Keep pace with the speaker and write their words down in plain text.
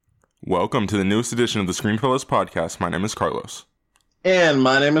Welcome to the newest edition of the Screenfellows podcast. My name is Carlos. And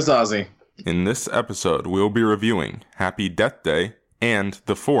my name is Ozzy. In this episode, we'll be reviewing Happy Death Day and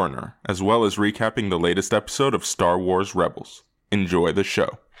The Foreigner, as well as recapping the latest episode of Star Wars Rebels. Enjoy the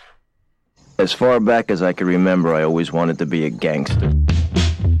show. As far back as I can remember, I always wanted to be a gangster.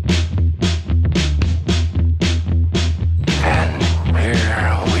 And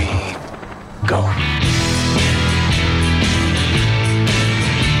here we go.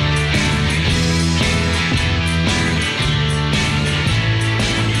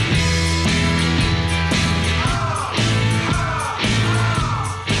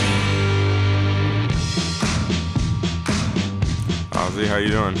 Ozzy, how you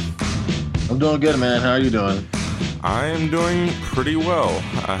doing? I'm doing good, man. How are you doing? I am doing pretty well.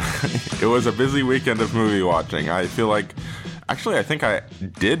 It was a busy weekend of movie watching. I feel like, actually, I think I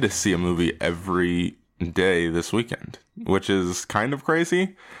did see a movie every day this weekend, which is kind of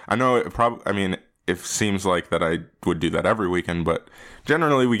crazy. I know it seems like that I would do that every weekend, but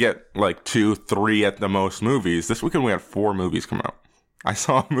generally we get like 2, 3 at the most movies. This weekend we had 4 movies come out. I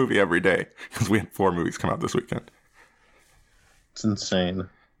saw a movie every day because we had 4 movies come out this weekend. It's insane.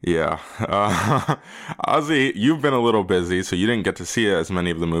 Yeah. Ozzy, you've been a little busy, so you didn't get to see as many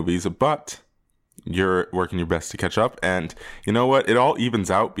of the movies, but you're working your best to catch up. And you know what? It all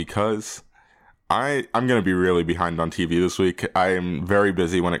evens out because I'm going to be really behind on TV this week. I am very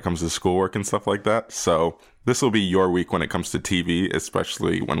busy when it comes to schoolwork and stuff like that. So this will be your week when it comes to TV,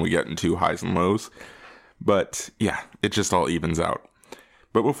 especially when we get into highs and lows. But yeah, it just all evens out.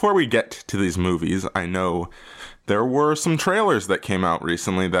 But before we get to these movies, I know there were some trailers that came out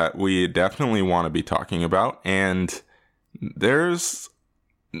recently that we definitely want to be talking about. And there's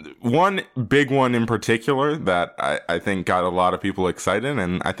one big one in particular that I think got a lot of people excited.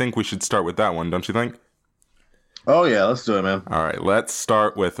 And I think we should start with that one, don't you think? Oh, yeah. Let's do it, man. All right. Let's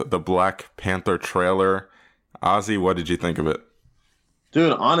start with the Black Panther trailer. Ozzy, what did you think of it?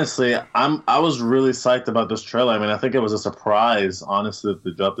 Dude, honestly, I was really psyched about this trailer. I mean, I think it was a surprise, honestly, that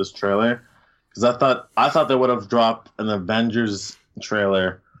they dropped this trailer. Because I thought they would have dropped an Avengers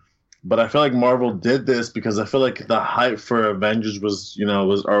trailer, but I feel like Marvel did this because I feel like the hype for Avengers was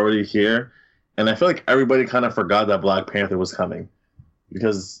already here, and I feel like everybody kind of forgot that Black Panther was coming,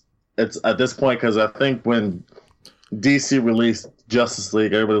 because it's at this point. Because I think when DC released Justice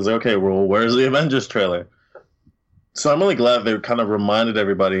League, everybody was like, okay, well, where's the Avengers trailer? So I'm really glad they kind of reminded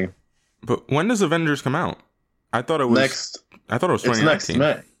everybody. But when does Avengers come out? I thought it was next. I thought it was 2019. It's next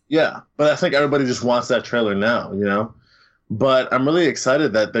May. Yeah, but I think everybody just wants that trailer now, But I'm really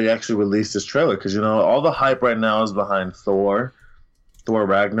excited that they actually released this trailer because, all the hype right now is behind Thor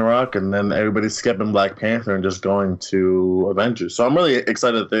Ragnarok, and then everybody's skipping Black Panther and just going to Avengers. So I'm really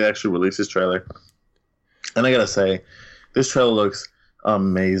excited that they actually released this trailer. And I gotta say, this trailer looks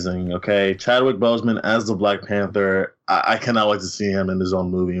amazing, okay? Chadwick Boseman as the Black Panther, I cannot wait to see him in his own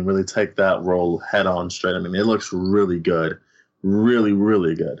movie and really take that role head on straight. I mean, it looks really good. Really,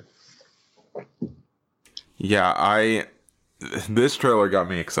 really good. Yeah, this trailer got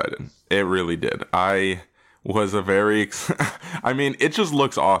me excited. It really did. I was I mean, it just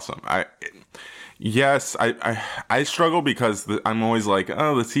looks awesome. I struggle because I'm always like,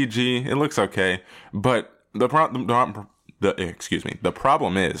 oh, the CG, it looks okay. But the problem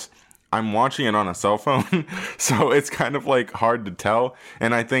is I'm watching it on a cell phone, so it's kind of like hard to tell.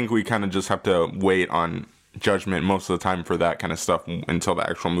 And I think we kind of just have to wait on judgment most of the time for that kind of stuff until the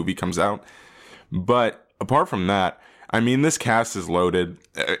actual movie comes out. But apart from that, I mean, this cast is loaded.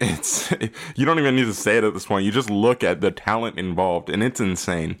 You don't even need to say it at this point. You just look at the talent involved, and it's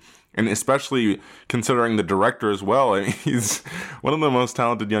insane. And especially considering the director as well. I mean, he's one of the most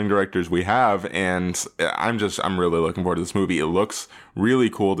talented young directors we have, and I'm really looking forward to this movie. It looks really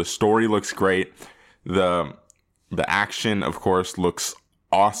cool. The story looks great. The action, of course, looks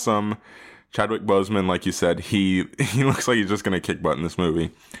awesome. Chadwick Boseman, like you said, he looks like he's just going to kick butt in this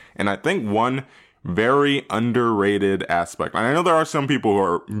movie. And I think one very underrated aspect, and I know there are some people who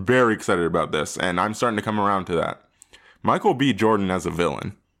are very excited about this, and I'm starting to come around to that. Michael B. Jordan as a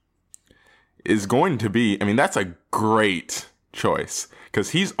villain is going to be, I mean, that's a great choice, because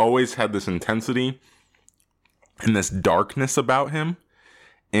he's always had this intensity and this darkness about him.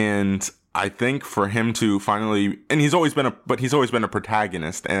 And I think for him to finally, and he's always been a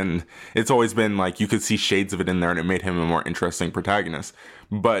protagonist, and it's always been like you could see shades of it in there, and it made him a more interesting protagonist.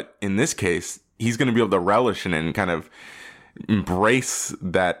 But in this case, he's going to be able to relish in it and kind of embrace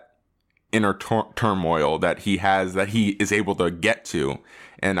that inner turmoil that he has, that he is able to get to.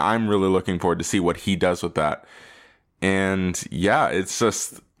 And I'm really looking forward to see what he does with that. And yeah, it's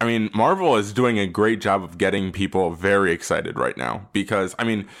just, I mean, Marvel is doing a great job of getting people very excited right now because, I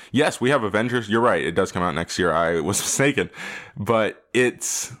mean, yes, we have Avengers. You're right. It does come out next year. I was mistaken. But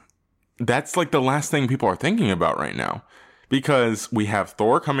that's like the last thing people are thinking about right now because we have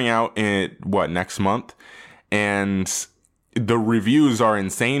Thor coming out in, next month? And the reviews are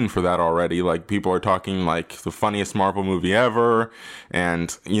insane for that already. Like, people are talking like the funniest Marvel movie ever.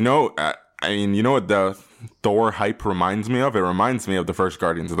 And, you know what the Thor hype reminds me of? It reminds me of the first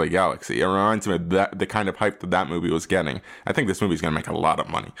Guardians of the Galaxy. It reminds me of the kind of hype that movie was getting. I think this movie's going to make a lot of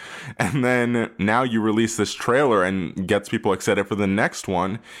money. And then now you release this trailer and gets people excited for the next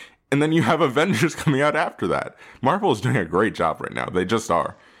one. And then you have Avengers coming out after that. Marvel is doing a great job right now. They just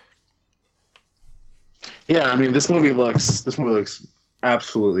are. Yeah, I mean, this movie looks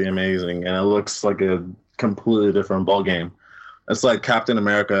absolutely amazing, and it looks like a completely different ballgame. It's like Captain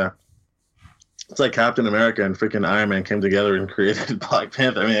America. It's like Captain America and freaking Iron Man came together and created Black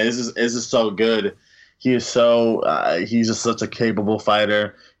Panther. I mean, it's just so good. He's just such a capable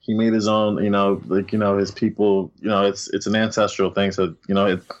fighter. He made his own, his people. It's an ancestral thing. So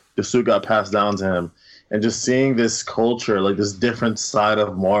the suit got passed down to him, and just seeing this culture, like this different side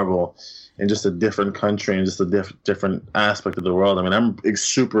of Marvel, in just a different country and just a different aspect of the world. I mean, I'm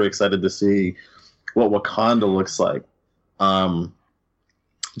super excited to see what Wakanda looks like.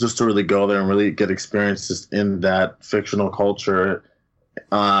 Just to really go there and really get experience just in that fictional culture.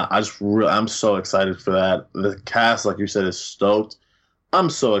 I'm so excited for that. The cast, like you said, is stoked. I'm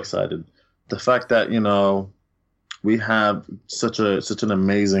so excited. The fact that, we have such an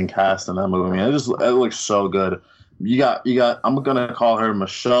amazing cast in that movie. I mean, it looks so good. You got I'm gonna call her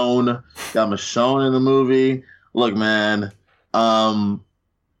Michonne. You got Michonne in the movie. Look, man,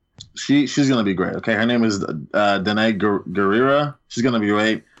 she's gonna be great. Okay, her name is Danai Gurira. She's gonna be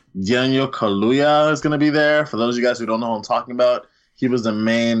great. Daniel Kaluuya is gonna be there. For those of you guys who don't know who I'm talking about, he was the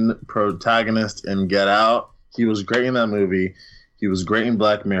main protagonist in Get Out. He was great in that movie. He was great in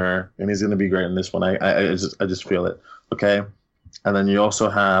Black Mirror, and he's gonna be great in this one. I just feel it. Okay, and then you also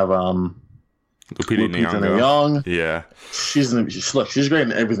have Lupita Nyong'o. Yeah, she's great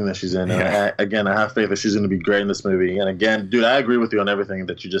in everything that she's in. Yeah. And I have faith that she's going to be great in this movie. And again, dude, I agree with you on everything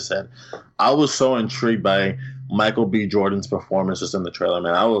that you just said. I was so intrigued by Michael B. Jordan's performance just in the trailer,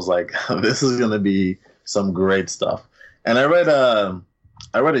 man. I was like, this is going to be some great stuff. And I read a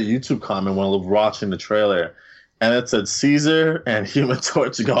YouTube comment when I was watching the trailer, and it said Caesar and Human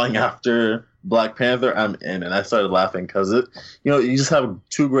Torch going after Black Panther. I'm in, and I started laughing because you just have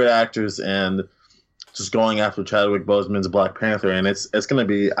two great actors and just going after Chadwick Boseman's Black Panther, and it's gonna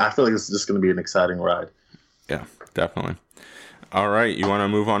be. I feel like it's just gonna be an exciting ride. Yeah, definitely. All right, you want to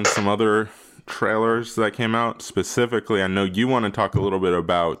move on to some other trailers that came out? Specifically, I know you want to talk a little bit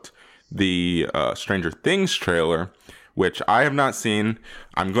about the Stranger Things trailer, which I have not seen.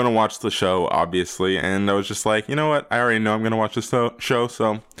 I'm gonna watch the show, obviously, and I was just like, you know what? I already know I'm gonna watch this show,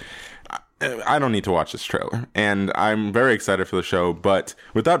 so I don't need to watch this trailer, and I'm very excited for the show, but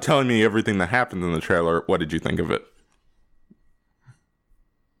without telling me everything that happened in the trailer, what did you think of it?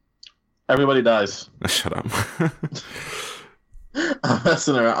 Everybody dies. Shut up. I'm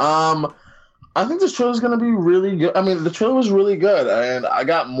messing around. I think this trailer is going to be really good. I mean, the trailer was really good, and I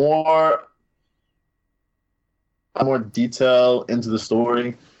got more detail into the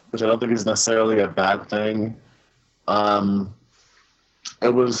story, which I don't think is necessarily a bad thing.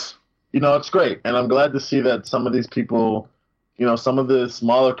 It was... it's great, and I'm glad to see that some of these people, some of the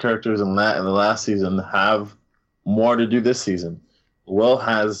smaller characters in the last season have more to do this season. Will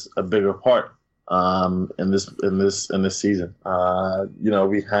has a bigger part in this season.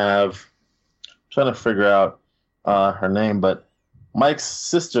 We have, I'm trying to figure out her name, but Mike's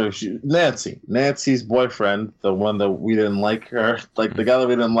sister, Nancy's boyfriend, the one that we didn't like her, like the guy that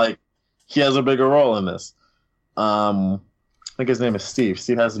we didn't like, he has a bigger role in this. I think his name is Steve.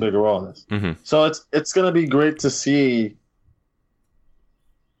 Steve has a bigger role in this. Mm-hmm. So it's going to be great to see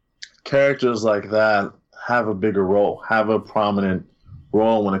characters like that have a bigger role, have a prominent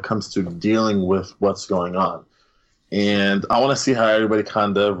role when it comes to dealing with what's going on. And I want to see how everybody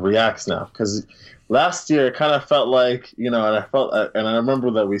kind of reacts now. Because last year it kind of felt like, and I remember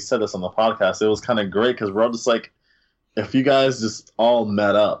that we said this on the podcast, it was kind of great because we're all just like, if you guys just all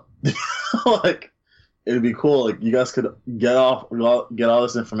met up, like, it'd be cool. Like, you guys could get all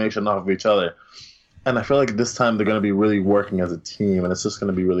this information off of each other. And I feel like this time they're going to be really working as a team, and it's just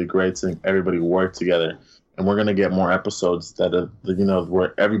going to be really great seeing everybody work together. And we're going to get more episodes that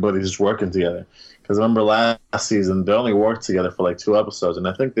where everybody's just working together. Because remember last season, they only worked together for like 2 episodes. And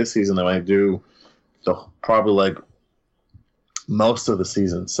I think this season they might do probably like most of the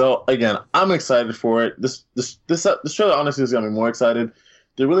season. So again, I'm excited for it. This trailer honestly is going to be more excited.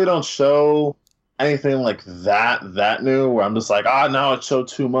 they really don't show anything like that new where I'm just like, now it showed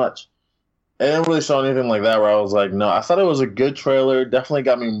too much. It didn't really show anything like that where I was like, no. I thought it was a good trailer. Definitely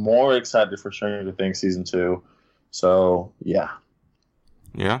got me more excited for Stranger Things season 2. So yeah.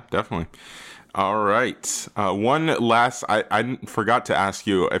 Yeah, definitely. All right. One last, I forgot to ask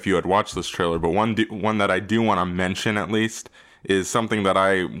you if you had watched this trailer, but one that I do want to mention at least is something that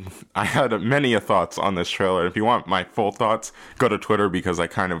I had many thoughts on this trailer. If you want my full thoughts, go to Twitter because I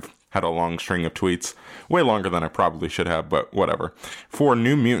kind of had a long string of tweets, way longer than I probably should have, but whatever. For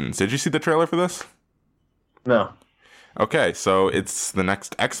New Mutants, did you see the trailer for this? No. Okay, so it's the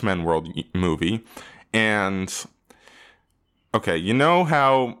next X-Men World movie, and okay, you know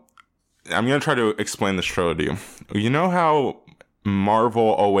how I'm going to try to explain this trailer to you. You know how Marvel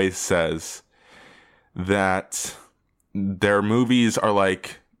always says that their movies are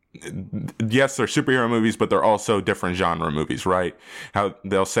like, yes, they're superhero movies, but they're also different genre movies, right? How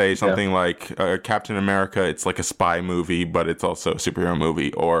they'll say something like Captain America, it's like a spy movie, but it's also a superhero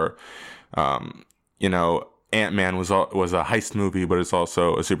movie, or Ant-Man was a heist movie, but it's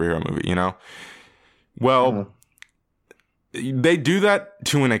also a superhero movie. Well, they do that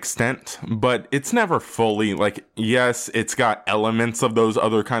to an extent, but it's never fully like, yes, it's got elements of those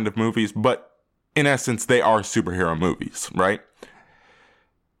other kind of movies, but in essence, they are superhero movies, right?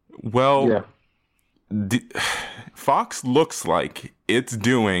 Well, Fox looks like it's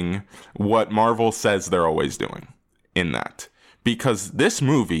doing what Marvel says they're always doing in that. Because this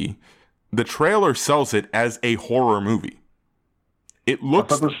movie, the trailer sells it as a horror movie. It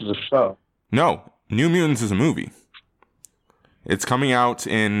looks... I thought this was a show. No, New Mutants is a movie. It's coming out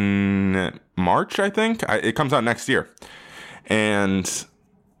in March, I think. It comes out next year. And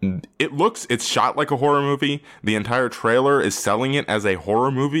it's shot like a horror movie. The entire trailer is selling it as a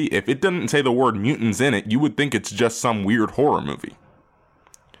horror movie. If it didn't say the word mutants in it, you would think it's just some weird horror movie.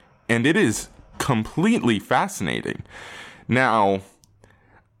 And it is completely fascinating. Now,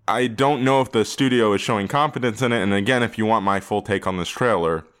 I don't know if the studio is showing confidence in it. And again, if you want my full take on this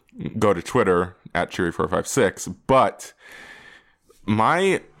trailer, go to Twitter at Cheery456. But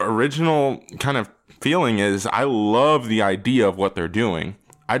my original kind of feeling is I love the idea of what they're doing.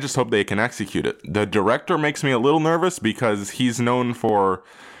 I just hope they can execute it. The director makes me a little nervous because he's known for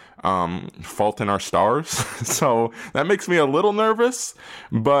Fault in Our Stars. So that makes me a little nervous,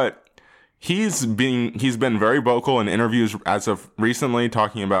 but he's been very vocal in interviews as of recently,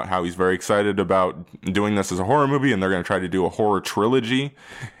 talking about how he's very excited about doing this as a horror movie, and they're going to try to do a horror trilogy.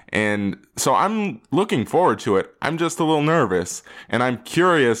 And so I'm looking forward to it. I'm just a little nervous, and I'm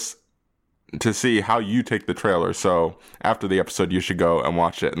curious to see how you take the trailer. So after the episode, you should go and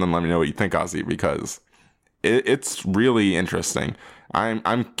watch it, and then let me know what you think, Ozzy, because it's really interesting.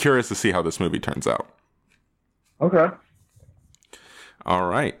 I'm curious to see how this movie turns out. Okay. All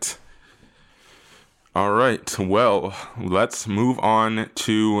right. Well, let's move on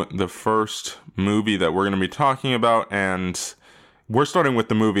to the first movie that we're going to be talking about, and we're starting with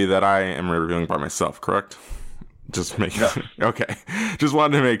the movie that I am reviewing by myself, correct? Just make Okay. Just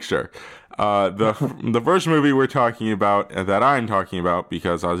wanted to make sure. The first movie we're talking about, that I'm talking about,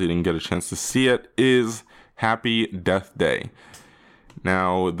 because Ozzy didn't get a chance to see it, is Happy Death Day.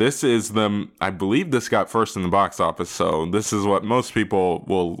 Now, this is I believe this got first in the box office, so this is what most people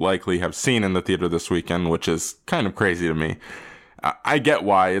will likely have seen in the theater this weekend, which is kind of crazy to me. I get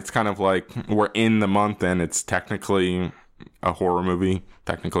why. It's kind of like we're in the month and it's technically a horror movie,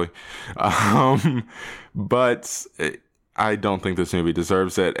 technically. But I don't think this movie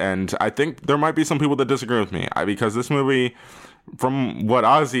deserves it, and I think there might be some people that disagree with me, because this movie, from what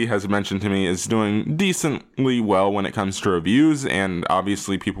Ozzy has mentioned to me, is doing decently well when it comes to reviews, and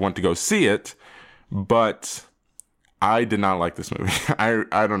obviously people want to go see it, but I did not like this movie.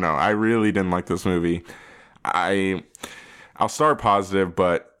 I don't know. I really didn't like this movie. I'll start positive,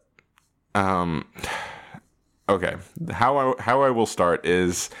 but okay. How I will start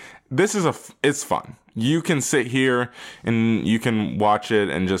is it's fun. You can sit here and you can watch it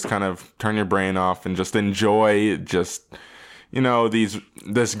and just kind of turn your brain off and just enjoy this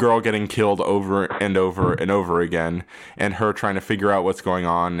girl getting killed over and over and over again, and her trying to figure out what's going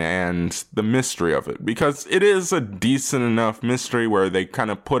on and the mystery of it, because it is a decent enough mystery where they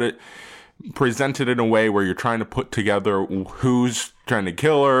kind of presented it in a way where you're trying to put together who's trying to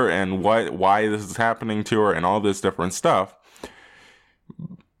kill her and why this is happening to her and all this different stuff.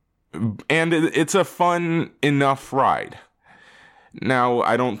 And it's a fun enough ride. Now,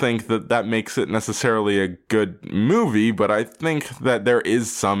 I don't think that makes it necessarily a good movie, but I think that there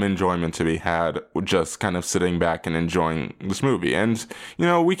is some enjoyment to be had just kind of sitting back and enjoying this movie. And,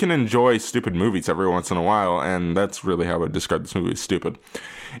 we can enjoy stupid movies every once in a while, and that's really how I would describe this movie, stupid.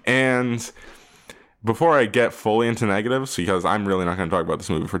 And before I get fully into negatives, because I'm really not going to talk about this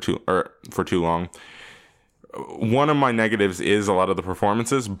movie for too long, one of my negatives is a lot of the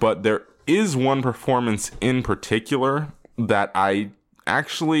performances, but there is one performance in particular that I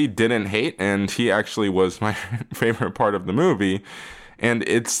actually didn't hate, and he actually was my favorite part of the movie, and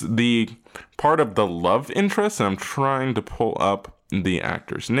it's the part of the love interest, and I'm trying to pull up the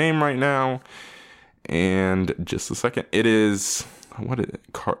actor's name right now, and just a second. It is, what is it?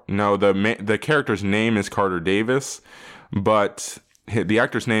 The character's name is Carter Davis, but the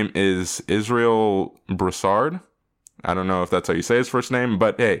actor's name is Israel Broussard. I don't know if that's how you say his first name,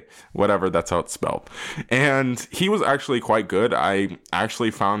 but hey, whatever, that's how it's spelled. And he was actually quite good. I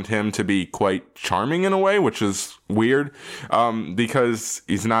actually found him to be quite charming in a way, which is weird, because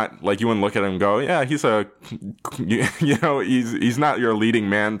he's not, like, you wouldn't look at him and go, yeah, he's he's not your leading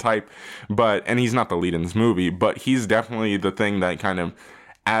man type, and he's not the lead in this movie, but he's definitely the thing that kind of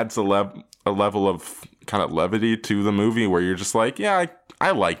adds a level of kind of levity to the movie where you're just like, yeah, I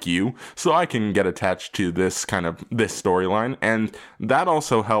like you, so I can get attached to this storyline. And that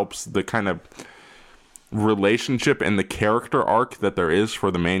also helps the kind of relationship and the character arc that there is for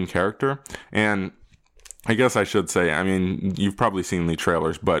the main character. And I guess I should say, I mean, you've probably seen the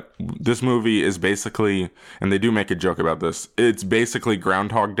trailers, but this movie is basically, and they do make a joke about this, it's basically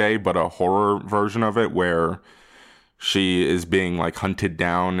Groundhog Day, but a horror version of it where she is being like hunted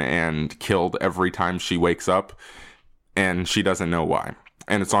down and killed every time she wakes up, and she doesn't know why.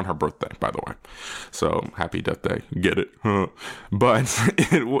 And it's on her birthday, by the way. So happy death day. Get it? But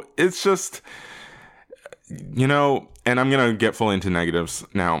it's just, and I'm going to get fully into negatives.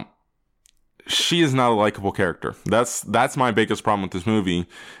 Now, she is not a likable character. That's my biggest problem with this movie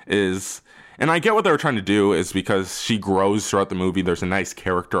is, and I get what they were trying to do is because she grows throughout the movie. There's a nice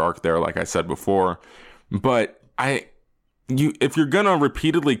character arc there, like I said before. But if you're going to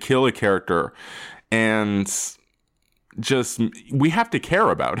repeatedly kill a character and we have to care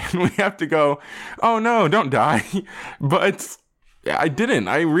about it. We have to go, oh no, don't die. But I didn't.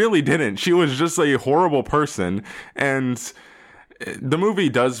 I really didn't. She was just a horrible person. And the movie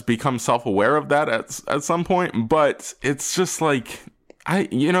does become self-aware of that at some point. But it's just like,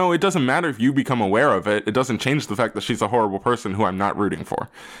 it doesn't matter if you become aware of it. It doesn't change the fact that she's a horrible person who I'm not rooting for.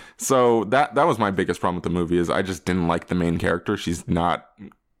 So that was my biggest problem with the movie is I just didn't like the main character. She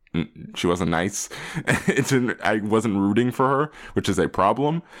wasn't nice. I wasn't rooting for her, which is a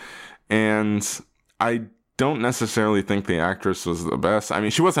problem. And I don't necessarily think the actress was the best. I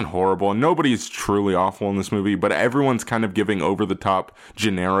mean, she wasn't horrible. Nobody's truly awful in this movie, but everyone's kind of giving over-the-top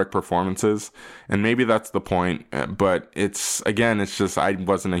generic performances. And maybe that's the point. But it's just I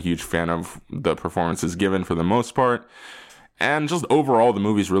wasn't a huge fan of the performances given for the most part. And just overall, the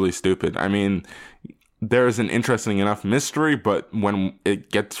movie's really stupid. I mean, there's an interesting enough mystery, but when it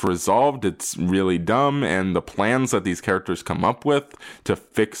gets resolved, it's really dumb, and the plans that these characters come up with to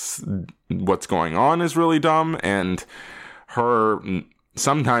fix what's going on is really dumb, and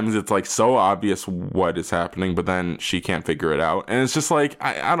sometimes it's like so obvious what is happening, but then she can't figure it out, and it's just like,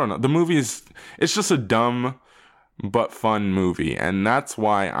 I don't know, it's just a dumb but fun movie, and that's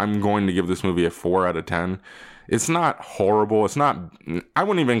why I'm going to give this movie a 4 out of 10. It's not horrible. I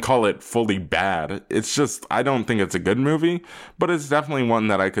wouldn't even call it fully bad. It's just, I don't think it's a good movie, but it's definitely one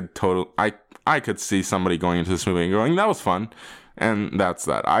that I could see somebody going into this movie and going, that was fun. And that's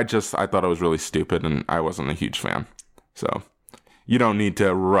that. I thought it was really stupid and I wasn't a huge fan. So you don't need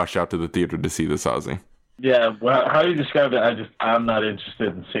to rush out to the theater to see this, Ozzy. Yeah, well, how you described it, I'm not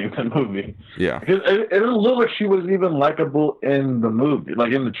interested in seeing the movie. Yeah. Because it didn't look like she was even likable in the movie,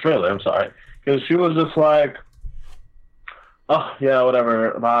 like in the trailer, I'm sorry. Because she was just like, oh, yeah,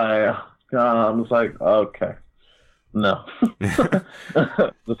 whatever, bye. I'm just like, okay. No.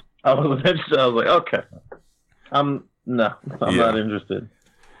 I was interested. I was like, okay. I'm not interested.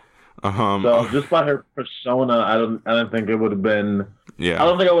 So just by her persona, I don't think it would have been. Yeah. I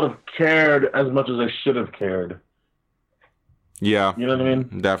don't think I would have cared as much as I should have cared. Yeah. You know what I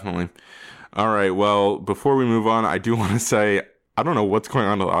mean? Definitely. All right. Well, before we move on, I do want to say I don't know what's going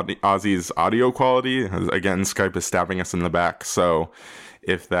on with Ozzy's audio quality. Again, Skype is stabbing us in the back, so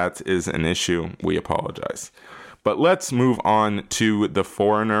if that is an issue, we apologize. But let's move on to The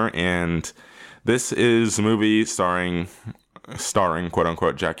Foreigner, and this is a movie starring quote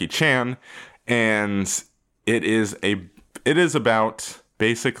unquote Jackie Chan, and it is about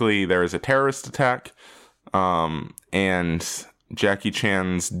basically there is a terrorist attack, and Jackie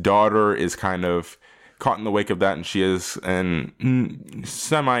Chan's daughter is kind of caught in the wake of that, and she is an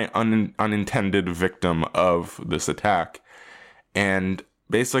unintended victim of this attack. And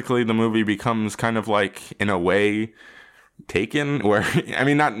basically the movie becomes kind of like, in a way, Taken, where, I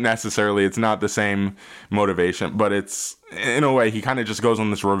mean, not necessarily, it's not the same motivation, but it's, in a way, he kind of just goes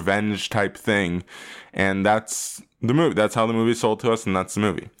on this revenge type thing, and that's the movie. That's how the movie is sold to us, and that's the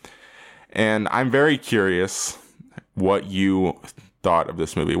movie. And I'm very curious what you thought of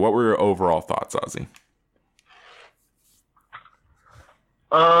this movie. What were your overall thoughts, Ozzy?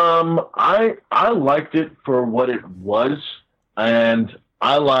 I liked it for what it was, and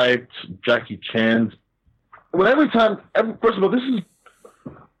I liked Jackie Chan's. First of all, this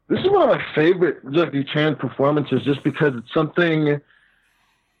is one of my favorite Jackie Chan performances, just because it's something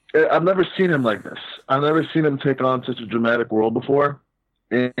I've never seen him like this. I've never seen him take on such a dramatic role before,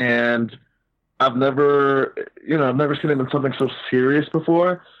 and I've never seen him in something so serious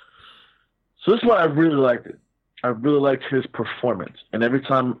before. So this is why I really liked it. I really liked his performance, and every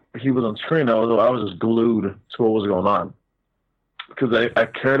time he was on screen, I was just glued to what was going on, because I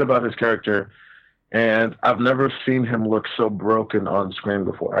cared about his character. And I've never seen him look so broken on screen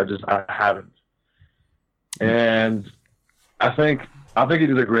before. I haven't. And I think he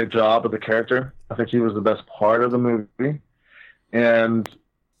did a great job with the character. I think he was the best part of the movie. And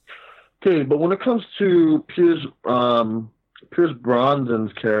okay, but when it comes to Pierce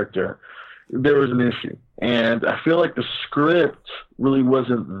Brosnan's character, there was an issue. And I feel like the script really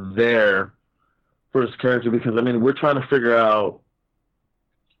wasn't there for his character, because, I mean, we're trying to figure out,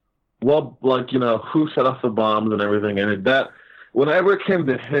 well, like, who set off the bombs and everything. And that, whenever it came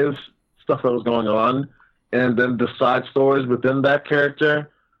to his stuff that was going on, and then the side stories within that character,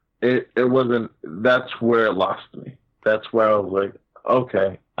 it wasn't, that's where it lost me. That's where I was like,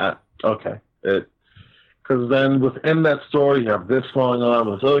 okay. Because then within that story, you have this going on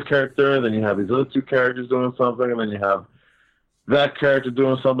with this other character, then you have these other two characters doing something, and then you have that character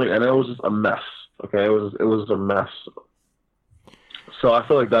doing something, and it was just a mess. Okay, it was a mess. So I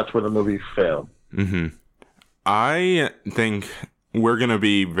feel like that's where the movie failed. Mm-hmm. I think we're going to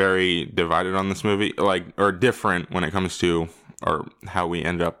be very divided on this movie, or different when it comes to, or how we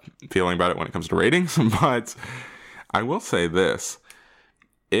end up feeling about it when it comes to ratings. But I will say this.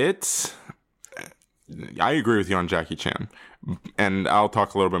 I agree with you on Jackie Chan, and I'll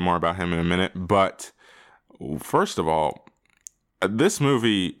talk a little bit more about him in a minute. But first of all, this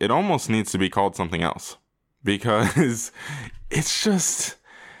movie, it almost needs to be called something else, because it's just,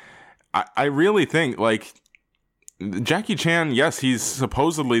 I really think, like, Jackie Chan, yes, he's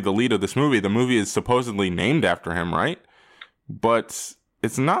supposedly the lead of this movie. The movie is supposedly named after him, right? But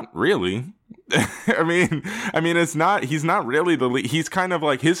it's not really. I mean, it's not, he's not really the lead. He's kind of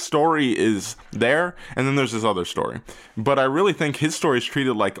like, his story is there, and then there's this other story. But I really think his story is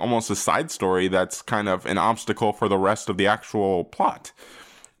treated like almost a side story that's kind of an obstacle for the rest of the actual plot.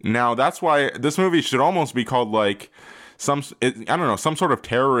 Now, that's why this movie should almost be called, like, some sort of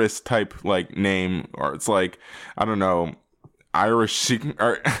terrorist type, like, name, or it's like, I don't know, Irish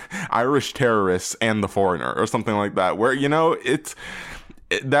terrorists and the foreigner, or something like that, where,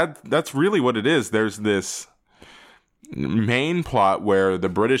 that's really what it is. There's this main plot where the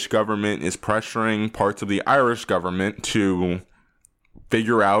British government is pressuring parts of the Irish government to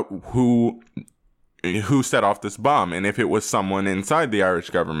figure out who set off this bomb, and if it was someone inside the Irish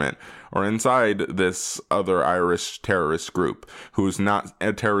government or inside this other Irish terrorist group who's not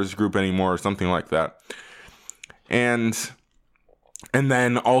a terrorist group anymore, or something like that. And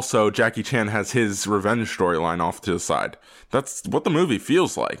then also Jackie Chan has his revenge storyline off to the side. That's what the movie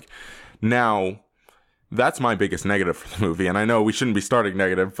feels like. Now, that's my biggest negative for the movie, and I know we shouldn't be starting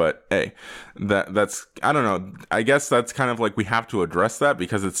negative, but hey, that's, I don't know, I guess that's kind of like, we have to address that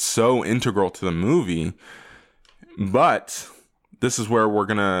because it's so integral to the movie. But this is where we're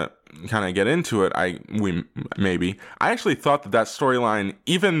gonna kind of get into it. I actually thought that storyline,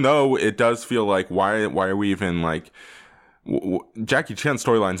 even though it does feel like, why are we even, like, Jackie Chan's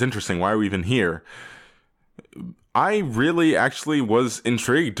storyline's interesting, why are we even here? I really actually was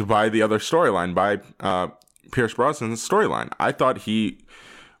intrigued by the other storyline, by Pierce Brosnan's storyline. I thought he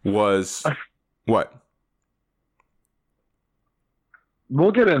was... What?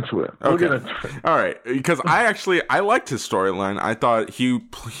 We'll get into it. Okay. All right. Because I liked his storyline. I thought he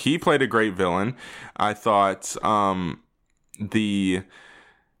played a great villain. I thought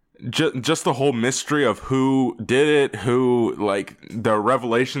just the whole mystery of who did it, who, like, the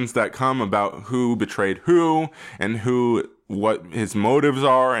revelations that come about who betrayed who, and what his motives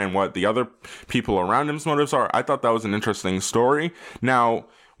are, and what the other people around him's motives are. I thought that was an interesting story. Now,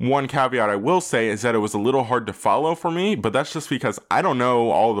 one caveat I will say is that it was a little hard to follow for me, but that's just because I don't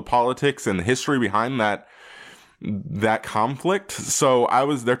know all the politics and the history behind that conflict. So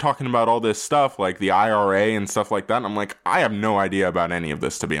they're talking about all this stuff like the IRA and stuff like that. And I'm like, I have no idea about any of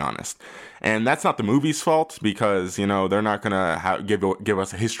this, to be honest. And that's not the movie's fault because, they're not going to give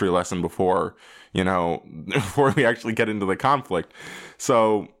us a history lesson before we actually get into the conflict.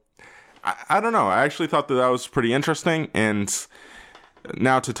 So I don't know. I actually thought that was pretty interesting. And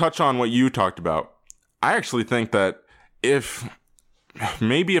now to touch on what you talked about, I actually think that if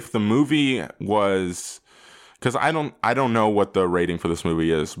the movie was, because I don't know what the rating for this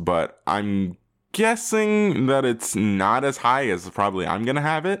movie is, but I'm guessing that it's not as high as probably I'm gonna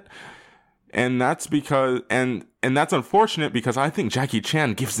have it, and that's because and that's unfortunate because I think Jackie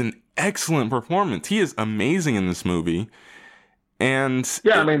Chan gives an excellent performance. He is amazing in this movie, and that's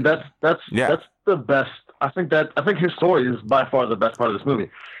the best. I think his story is by far the best part of this movie.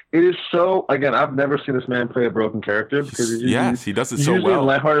 It is so. Again, I've never seen this man play a broken character because he does it so well in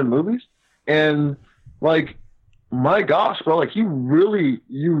lighthearted movies, and like. My gosh, bro! Like you really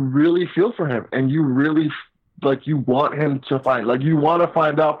feel for him, and you really you want him to find, you want to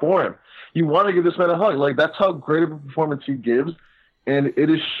find out for him. You want to give this man a hug. Like that's how great of a performance he gives, and it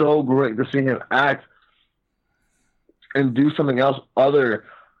is so great to see him act and do something else other,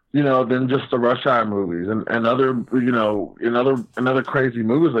 than just the Rush Hour movies and other, in other crazy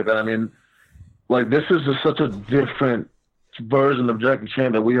movies like that. I mean, this is just such a different version of Jackie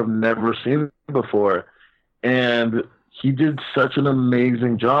Chan that we have never seen before. And he did such an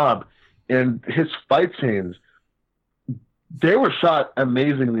amazing job. And his fight scenes, they were shot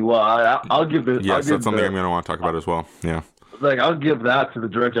amazingly well. I'll give this. Yes, that's something I'm going to want to talk about as well. Yeah. I'll give that to the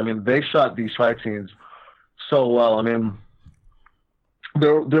director. I mean, they shot these fight scenes so well. I mean,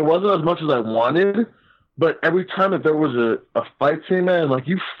 there wasn't as much as I wanted, but every time that there was a fight scene, man,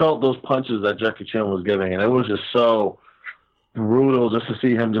 you felt those punches that Jackie Chan was giving. And it was just so brutal just to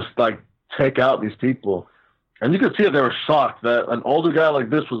see him just, take out these people. And you could see that they were shocked that an older guy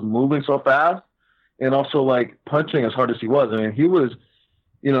like this was moving so fast and also punching as hard as he was. I mean, he was,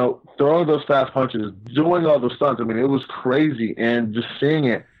 throwing those fast punches, doing all those stunts. I mean, it was crazy. And just seeing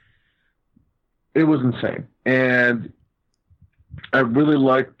it, it was insane. And I really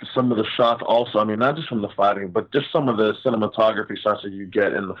liked some of the shots also. I mean, not just from the fighting, but just some of the cinematography shots that you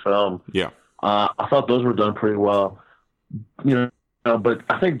get in the film. Yeah. I thought those were done pretty well. But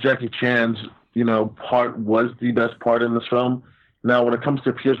I think Jackie Chan's, part was the best part in this film. Now, when it comes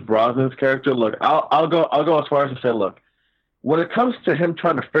to Pierce Brosnan's character, look, I'll go as far as to say, look, when it comes to him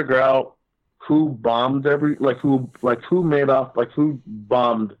trying to figure out who bombed who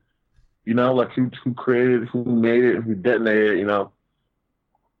bombed, who created, who made it, who detonated it,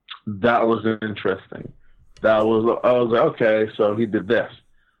 that was interesting. I was like, okay, so he did this.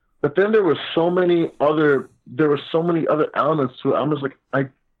 But then there were so many other elements to it. I'm just like, I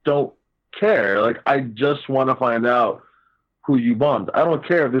don't care. I just want to find out who you bombed. I don't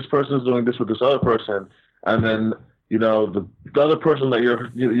care if this person is doing this with this other person, and then the other person that you're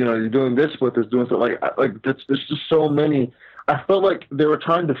doing this with is doing something there's just so many. I felt like they were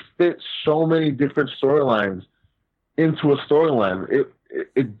trying to fit so many different storylines into a storyline.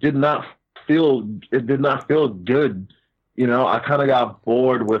 It did not feel good. I kind of got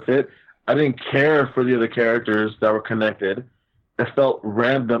bored with it. I didn't care for the other characters that were connected. It felt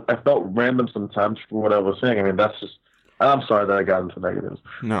random. Sometimes for what I was saying. I mean, I'm sorry that I got into negatives.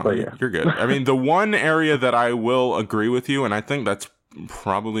 No, but yeah. You're good. I mean, the one area that I will agree with you, and I think that's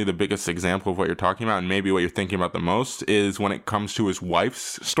probably the biggest example of what you're talking about, and maybe what you're thinking about the most, is when it comes to his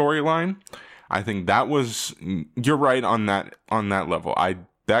wife's storyline. I think you're right on that level.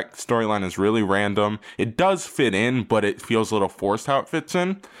 That storyline is really random. It does fit in, but it feels a little forced how it fits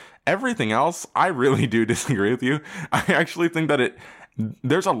in. Everything else, I really do disagree with you. I actually think that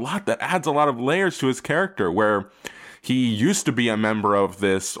there's a lot that adds a lot of layers to his character, where he used to be a member of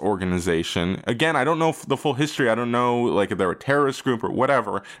this organization. Again, I don't know the full history. I don't know if they're a terrorist group or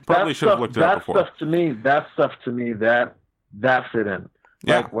whatever. Probably should have looked it up before. That stuff to me, that fit in.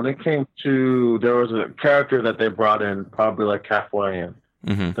 Yeah. When it came to, there was a character that they brought in, probably Kafwarian.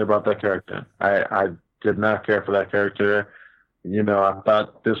 Mm-hmm. They brought that character in. I did not care for that character. I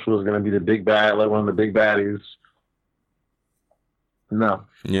thought this was going to be the big bad, one of the big baddies. No.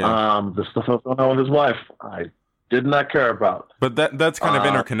 Yeah. The stuff that was going on with his wife, I did not care about. But that's kind of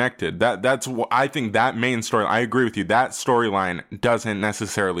interconnected. That's I think that main story. I agree with you. That storyline doesn't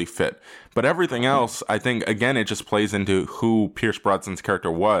necessarily fit. But everything else, I think, again, it just plays into who Pierce Brosnan's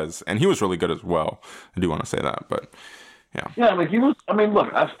character was, and he was really good as well. I do want to say that, but yeah. Yeah, I mean, he was. I mean,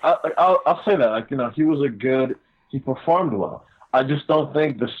 look, I'll say that. He was he performed well. I just don't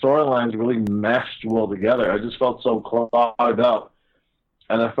think the storylines really meshed well together. I just felt so clogged up,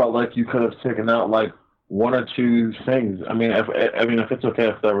 and I felt like you could have taken out like one or two things. I mean, if it's okay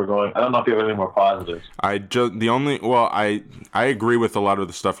if they were going, I don't know if you have any more positives. I agree with a lot of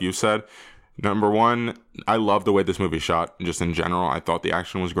the stuff you said. Number one, I love the way this movie shot, just in general. I thought the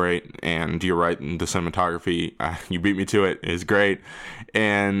action was great, and you're right, the cinematography, you beat me to it, is great.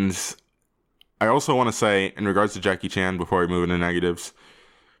 And I also want to say, in regards to Jackie Chan, before we move into negatives,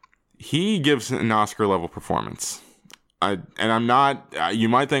 he gives an Oscar-level performance. I'm not, you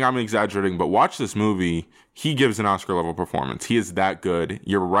might think I'm exaggerating, but watch this movie. He gives an Oscar-level performance. He is that good.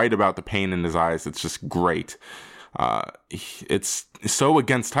 You're right about the pain in his eyes. It's just great. It's so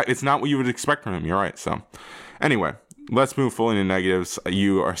against type. It's not what you would expect from him. You're right. So anyway, let's move fully into negatives.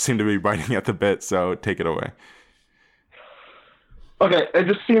 You seem to be biting at the bit, so take it away. Okay, it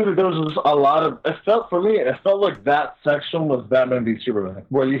just seems that there was just a lot of. It felt like that section was Batman v Superman,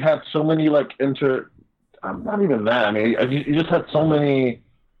 where you had so many like not even that. I mean, you just had so many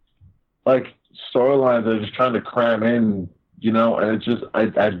like storylines that are just trying to cram in, and it just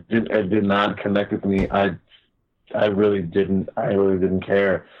it did not connect with me. I really didn't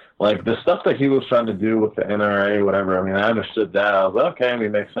care. Like the stuff that he was trying to do with the NRA, whatever. I mean, I understood that. I was like, okay, I mean,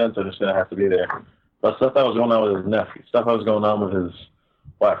 it makes sense. I just didn't have to be there. But stuff that was going on with his nephew, stuff that was going on with his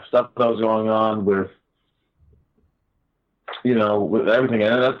wife, stuff that was going on with, with everything.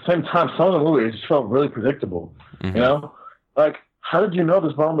 And at the same time, some of the movies just felt really predictable. Mm-hmm. Like, how did you know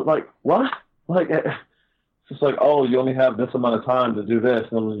this moment? Like, what? Like, it's just like, oh, you only have this amount of time to do this,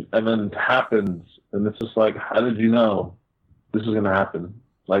 and then it happens. And it's just like, how did you know this was going to happen?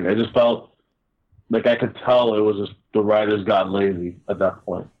 Like, I just felt like I could tell it was just the writers got lazy at that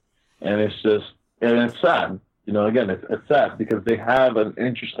point. And it's sad. Again, it's sad because they have an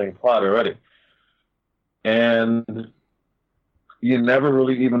interesting plot already. And you never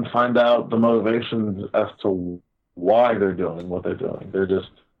really even find out the motivations as to why they're doing what they're doing. They're just,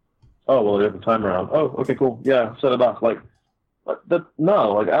 oh, well, they have the time around. Oh, okay, cool. Yeah, set it off. Like, I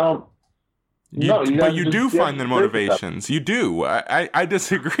don't. But you do find the motivations. You do. I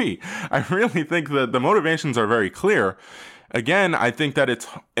disagree. I really think that the motivations are very clear. Again, I think that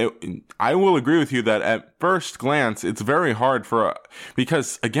I will agree with you that at first glance, it's very hard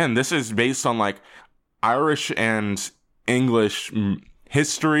because again, this is based on like Irish and English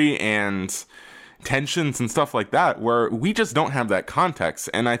history and tensions and stuff like that, where we just don't have that context.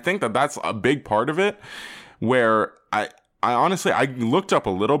 And I think that that's a big part of it, where I honestly, I looked up a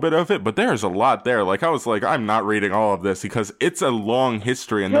little bit of it, but there's a lot there. Like, I was like, I'm not reading all of this because it's a long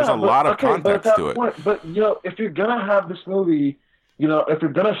history and there's a lot of context to it. But, if you're going to have this movie, if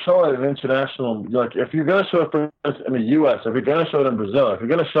you're going to show it in international, like, if you're going to show it in the U.S., if you're going to show it in Brazil, if you're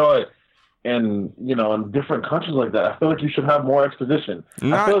going to show it in, in different countries like that, I feel like you should have more exposition.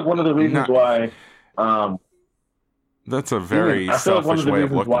 I feel like one of the reasons why... that's a very selfish way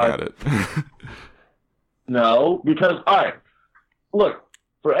of looking at it. No, because, all right, look,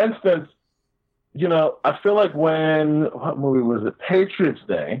 for instance, I feel like what movie was it? Patriots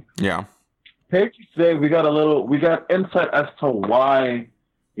Day. Yeah. Patriots Day, we got insight as to why,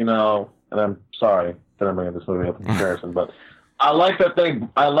 and I'm sorry that I'm bringing this movie up in comparison, but I liked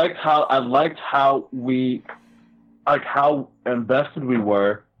how invested we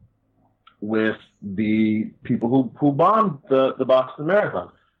were with the people who bombed the Boston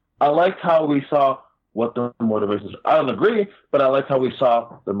Marathon. I liked how we saw what the motivations are. I don't agree, but I liked how we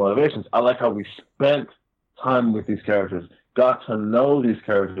saw the motivations. I like how we spent time with these characters, got to know these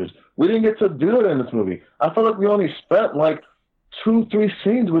characters. We didn't get to do it in this movie. I feel like we only spent like 2-3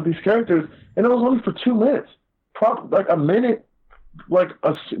 scenes with these characters, and it was only for 2 minutes. Probably like a minute,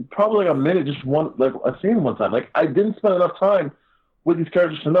 probably like a minute, just one, like a scene one time. Like, I didn't spend enough time with these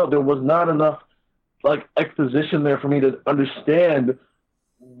characters to know. There was not enough like exposition there for me to understand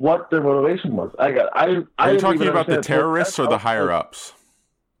what their motivation was. Are you talking about the terrorists or the higher ups?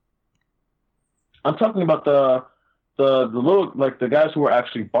 I'm talking about the little, like, the guys who were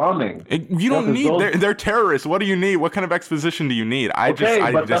actually bombing. You don't need they're terrorists. What do you need? What kind of exposition do you need? I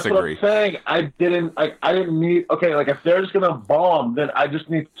disagree. That's what I'm saying. I didn't need. Okay, like, if they're just gonna bomb, then I just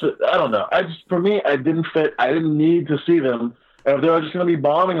need to. I don't know. For me, I didn't fit. I didn't need to see them. And if they were just gonna be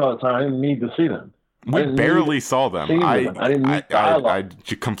bombing all the time, I didn't need to see them. We barely saw them. I didn't need dialogue.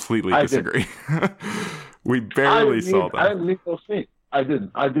 I completely disagree. We barely saw them. I didn't need those scenes. I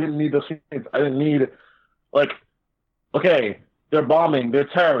didn't need those scenes. I didn't need, like, okay, they're bombing, they're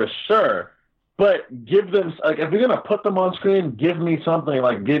terrorists, sure. But give them, like, if you're going to put them on screen, give me something.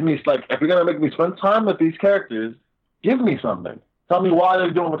 Like, if you're going to make me spend time with these characters, give me something. Tell me why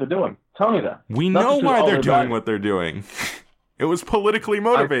they're doing what they're doing. Tell me that. We know why they're doing what they're doing. It was politically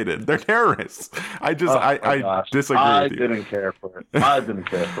motivated. They're terrorists. I disagree I with you. didn't care for it. I didn't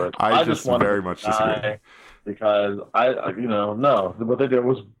care for it. I just wanted very to much die disagree. because no, what they did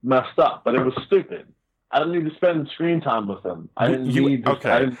was messed up, but it was stupid. I didn't need to spend screen time with them. I didn't need.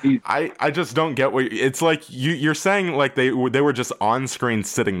 I just don't get what it's like. You're saying like they were just on screen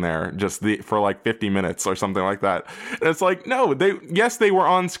sitting there for like 50 minutes or something like that. And it's like no, they were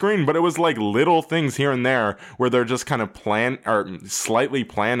on screen, but it was like little things here and there where they're just kind of slightly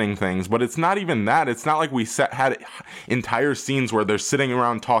planning things. But it's not even that. It's not like we had entire scenes where they're sitting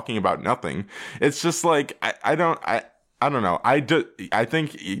around talking about nothing. It's just like I don't know. I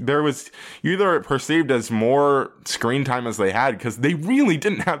think there was either perceived as more screen time as they had because they really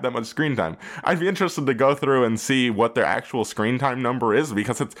didn't have that much screen time. I'd be interested to go through and see what their actual screen time number is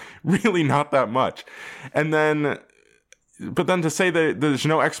because it's really not that much. But then to say that there's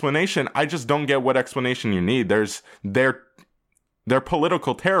no explanation, I just don't get what explanation you need. They're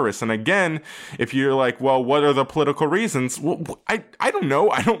political terrorists. And again, if you're like, well, what are the political reasons? Well, I don't know.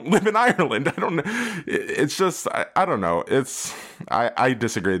 I don't live in Ireland. I don't know. It's just, I don't know. I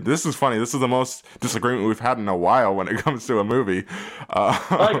disagree. This is funny. This is the most disagreement we've had in a while when it comes to a movie.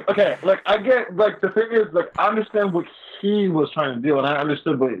 I get, the thing is, I understand what he was trying to do, and I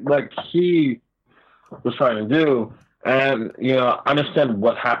understood what, he was trying to do, and, I understand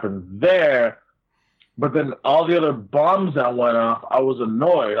what happened there. But then all the other bombs that went off, I was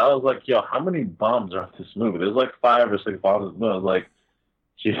annoyed. I was like, yo, how many bombs are in this movie? There's like 5 or 6 bombs. I was like,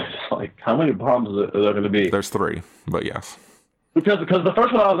 Jesus, how many bombs are there going to be? There's 3, but yes. Because the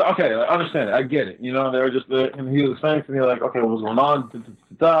first one, I was like, okay, I understand it. I get it. They were just there, and he was saying to me, like, okay, what's going on? And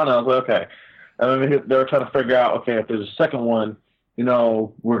I was like, okay. And then they were trying to figure out, okay, if there's a second one,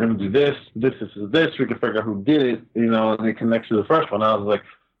 we're going to do this. We can figure out who did it, and it connects to the first one. I was like,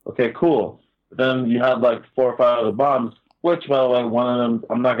 okay, cool. Then you had 4 or 5 other bombs, which, by the way, one of them,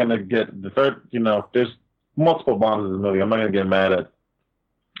 I'm not going to get the third, there's multiple bombs in the movie. I'm not going to get mad at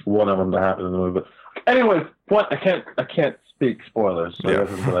one of them that happened in the movie. But anyways, I can't speak spoilers. So yeah. I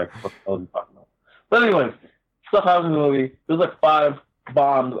guess what I was talking about. But anyways, stuff happens in the movie. There's 5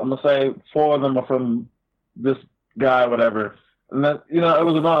 bombs. I'm going to say 4 of them are from this guy, whatever. And then, it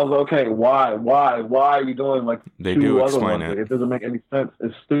was annoying. I was like, okay, why are you doing they 2 do other explain ones? it. It doesn't make any sense.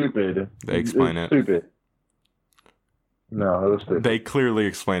 It's stupid. They explain it's it. Stupid. No, it was stupid. They clearly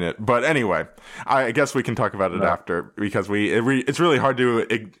explain it. But anyway, I guess we can talk about it after because it's really hard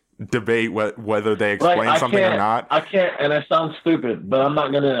to debate whether they explain something or not. I can't, and it sounds stupid, but I'm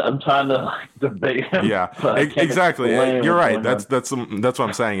trying to debate him. Yeah, exactly. You're right. That's what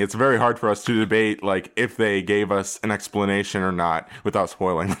I'm saying. It's very hard for us to debate if they gave us an explanation or not without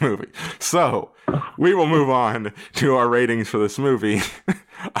spoiling the movie. So we will move on to our ratings for this movie.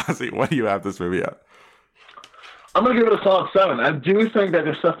 Ozzy, what do you have this movie at? I'm going to give it a solid 7. I do think that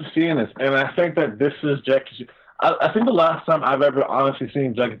there's stuff to see in this, and I think that this is Jackie. I think the last time I've ever honestly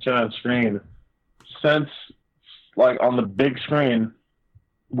seen Jackie Chan on screen since, on the big screen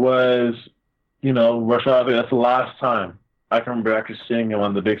was, Rush Hour. I think that's the last time I can remember actually seeing him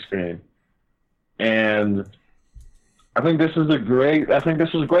on the big screen. And I think this was great, and I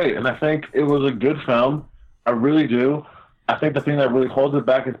think it was a good film. I really do. I think the thing that really holds it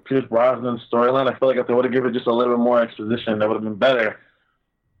back is Pierce Brosnan's storyline. I feel like if they would have given it just a little bit more exposition, that would have been better.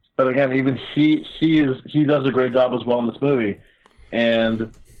 But again, even he does a great job as well in this movie,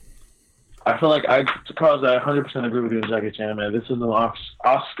 and I feel like Carlos, I 100% agree with you, Jackie Chan, man. This is an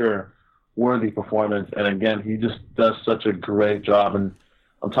Oscar-worthy performance, and again, he just does such a great job. And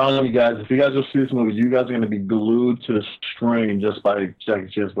I'm telling you guys, if you guys will see this movie, you guys are going to be glued to the screen just by Jackie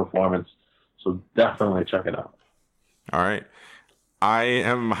Chan's performance. So definitely check it out. All right. I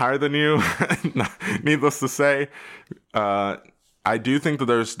am higher than you, needless to say. I do think that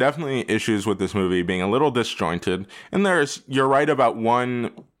there's definitely issues with this movie being a little disjointed. And you're right about one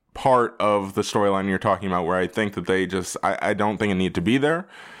part of the storyline you're talking about where I think that I don't think it need to be there.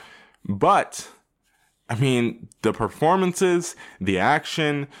 But, I mean, the performances, the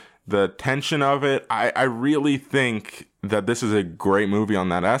action, the tension of it, I really think that this is a great movie on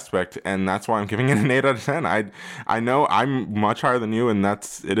that aspect, and that's why I'm giving it an 8 out of 10. I know I'm much higher than you, and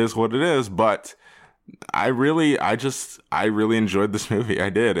it is what it is, but I really enjoyed this movie. I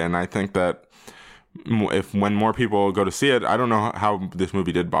did, and I think that when more people go to see it, I don't know how this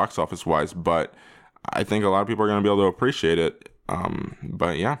movie did box office wise, but I think a lot of people are going to be able to appreciate it.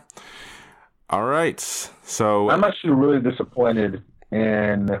 But yeah. All right. So I'm actually really disappointed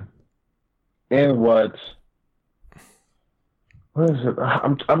in what is it?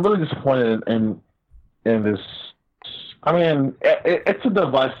 I'm really disappointed in this I mean, it's a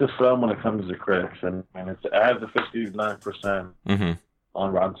divisive film when it comes to critics, and it has a 59%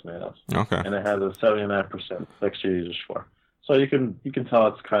 on Rotten Tomatoes, and it has a 79% mixed user score. So you can tell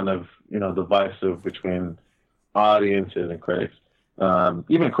it's kind of divisive between audiences and critics.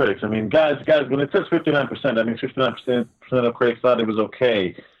 Even critics. I mean, guys, when it says 59%, that means 59% of critics thought it was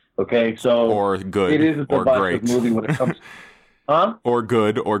okay. Okay, so or good, it is a or divisive great movie when it comes, huh? Or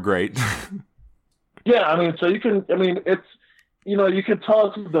good, or great. Yeah, I mean, so you can. I mean, it's you can tell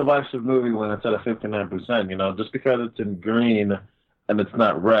it's a divisive movie when it's at a 59%. Just because it's in green and it's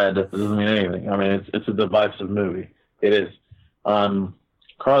not red doesn't mean anything. I mean, it's a divisive movie. It is.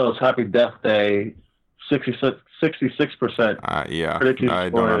 Carlos, Happy Death Day, 66%. Yeah, I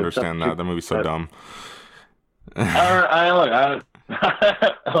don't understand that. The movie's so dumb. I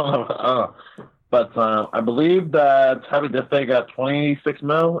don't know. But I believe that Happy Death Day got 26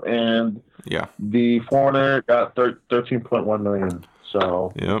 mil, and The Foreigner got 13.1 million.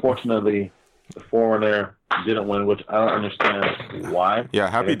 So unfortunately, The Foreigner didn't win, which I don't understand why. Yeah,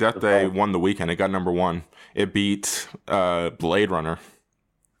 Happy Death Day won the weekend. It got number one. It beat Blade Runner,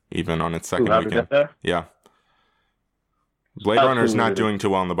 even on its second weekend. Yeah. Blade Runner is not doing too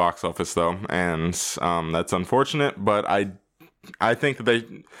well in the box office, though, and that's unfortunate. But I think that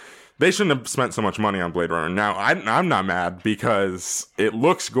they shouldn't have spent so much money on Blade Runner. Now, I'm not mad because it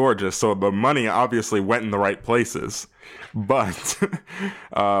looks gorgeous, so the money obviously went in the right places. But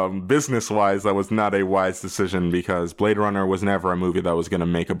business-wise, that was not a wise decision because Blade Runner was never a movie that was going to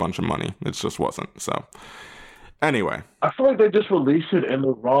make a bunch of money. It just wasn't. So, anyway. I feel like they just released it in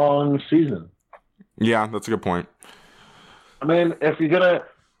the wrong season. Yeah, that's a good point. I mean, if you're going to...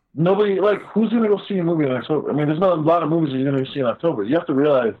 Nobody... Like, who's going to go see a movie in October? I mean, there's not a lot of movies that you're going to see in October. You have to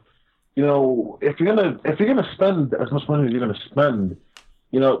realize... if you're gonna spend as much money as you're gonna spend,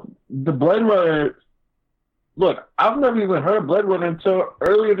 the Blade Runner. Look, I've never even heard of Blade Runner until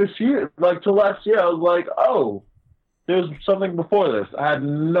earlier this year, till last year. I was like, oh, there's something before this. I had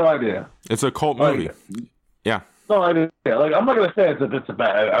no idea. It's a cult movie. Yeah. No idea. I'm not gonna say it's a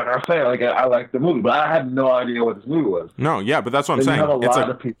bad. I'm saying I like the movie, but I had no idea what this movie was. No, yeah, but that's what I'm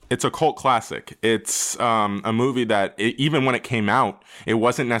saying. It's a cult classic. It's a movie that even when it came out, it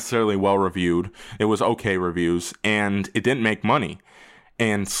wasn't necessarily well reviewed. It was okay reviews, and it didn't make money.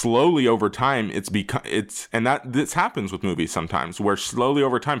 And slowly over time, this happens with movies sometimes, where slowly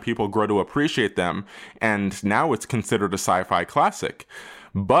over time people grow to appreciate them, and now it's considered a sci-fi classic.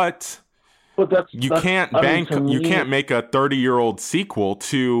 But you can't make a 30-year-old sequel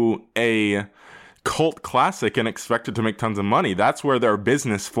to a cult classic and expect it to make tons of money. That's where their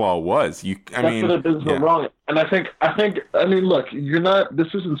business flaw was. That's where their business was wrong. And I think look, this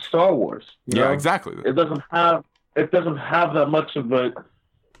isn't Star Wars. Yeah, exactly. It doesn't have that much of a.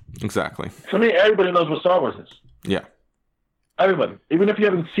 Exactly. To me, everybody knows what Star Wars is. Yeah. Everybody, even if you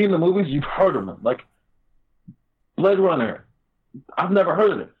haven't seen the movies, you've heard of them. Like Blade Runner, I've never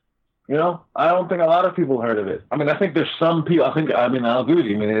heard of it. I don't think a lot of people heard of it. I mean, I think there's some people. I'll agree with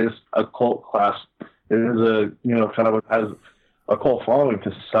you. I mean, it is a cult class. It is has a cult following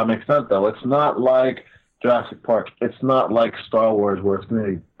to some extent, though. It's not like Jurassic Park. It's not like Star Wars, where it's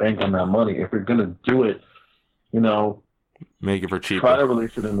going to bank on that money. If you're going to do it, make it for cheaper. Try to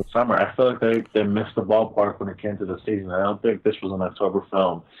release it in the summer. I feel like they missed the ballpark when it came to the season. I don't think this was an October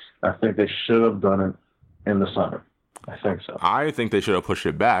film. I think they should have done it in the summer. I think so. I think they should have pushed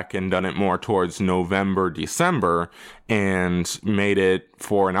it back and done it more towards November, December, and made it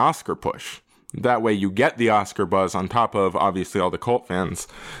for an Oscar push. That way you get the Oscar buzz on top of, obviously, all the cult fans.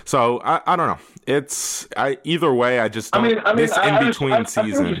 So, I don't know. Either way, I just don't... in-between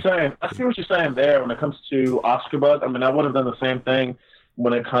season... I see what you're saying there when it comes to Oscar buzz. I mean, I would have done the same thing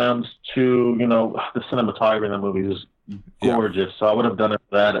when it comes to, the cinematography in the movie is gorgeous. Yeah. So I would have done it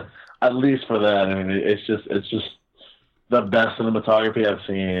for that, at least for that. I mean, it's just the best cinematography I've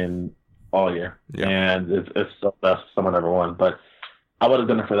seen all year. Yeah. And it's the best someone ever won. But I would have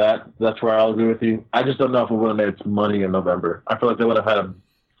done it for that. That's where I'll agree with you. I just don't know if it would have made its money in November. I feel like they would have had a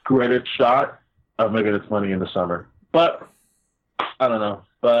greater shot of making its money in the summer. But I don't know.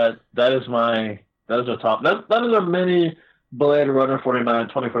 But that is our top. That is a mini Blade Runner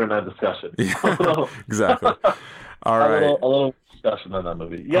 2049 discussion. Yeah, exactly. All right. A little discussion on that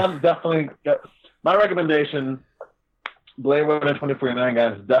movie. Yeah, definitely. My recommendation, Blade Runner 2049,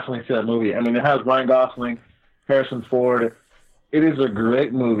 guys, definitely see that movie. I mean, it has Ryan Gosling, Harrison Ford. It is a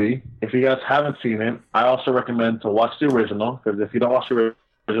great movie. If you guys haven't seen it, I also recommend to watch the original, because if you don't watch the original,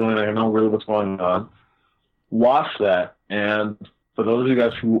 you don't know really what's going on. Watch that. And for those of you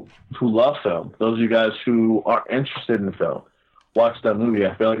guys who love film, those of you guys who are interested in film, watch that movie.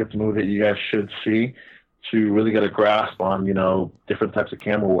 I feel like it's a movie that you guys should see. to really get a grasp on, different types of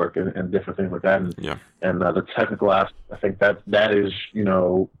camera work and different things like that. And the technical aspect, I think that is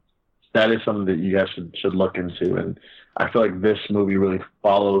something that you guys should look into. And I feel like this movie really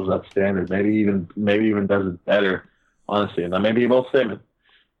follows that standard. Maybe even does it better, honestly. And I may be a bold statement,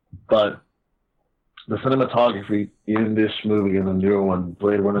 but the cinematography in this movie and the newer one,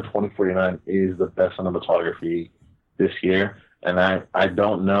 Blade Runner 2049, is the best cinematography this year. And I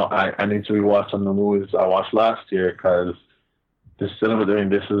don't know. I need to rewatch some of the movies I watched last year because this is some of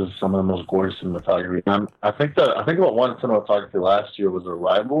the most gorgeous cinematography. I think about one cinematography last year was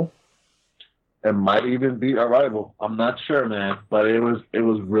Arrival. It might even be Arrival. I'm not sure, man, but it was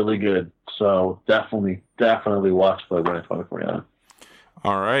really good. So definitely watch Blade Runner 2049.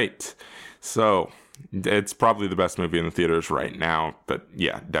 All right. So it's probably the best movie in the theaters right now, but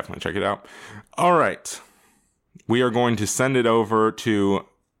yeah, definitely check it out. All right. We are going to send it over to,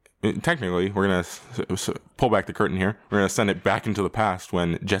 technically, we're going to pull back the curtain here. We're going to send it back into the past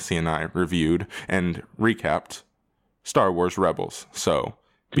when Jesse and I reviewed and recapped Star Wars Rebels. So,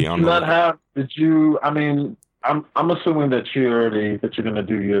 I'm assuming that you're going to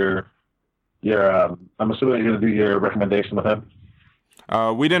do your recommendation with him.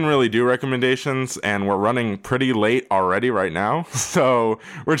 We didn't really do recommendations, and we're running pretty late already right now, so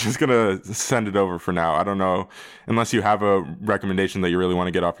we're just going to send it over for now. I don't know, unless you have a recommendation that you really want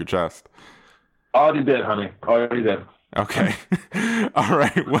to get off your chest. Already did, honey. Already did. Okay. All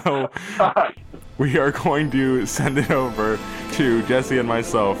right, well, we are going to send it over to Jesse and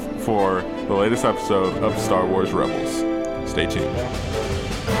myself for the latest episode of Star Wars Rebels. Stay tuned.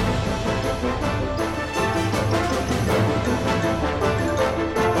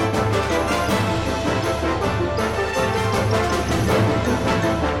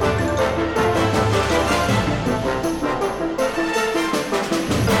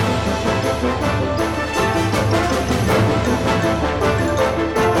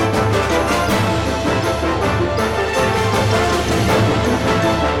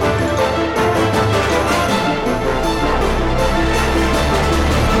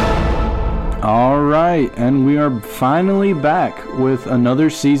 All right, and we are finally back with another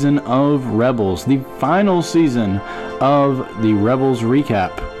season of Rebels, the final season of the Rebels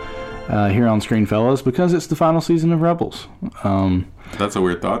recap here on Screen Fellows, because it's the final season of Rebels. That's a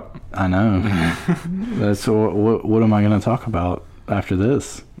weird thought. I know. That's what am I going to talk about after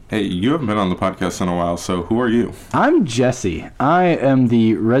this? Hey, you haven't been on the podcast in a while, so who are you? I'm Jesse. I am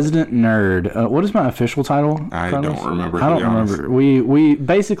the resident nerd. What is my official title? I don't remember. I don't remember. We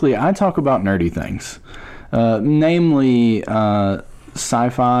basically, I talk about nerdy things, namely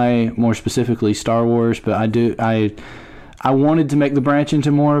sci-fi, more specifically Star Wars. But I wanted to make the branch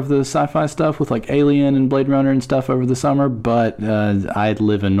into more of the sci-fi stuff with like Alien and Blade Runner and stuff over the summer, but I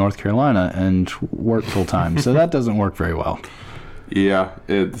live in North Carolina and work full time, so that doesn't work very well. Yeah,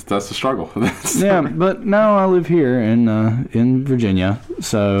 that's a struggle. Yeah, but now I live here in Virginia,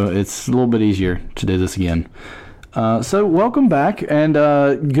 so it's a little bit easier to do this again. So welcome back, and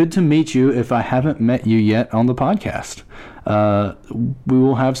good to meet you if I haven't met you yet on the podcast. We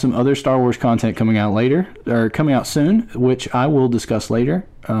will have some other Star Wars content coming out soon, which I will discuss later.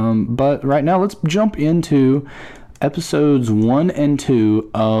 But right now, let's jump into episodes 1 and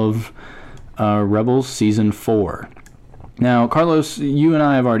 2 of Rebels Season 4. Now, Carlos, you and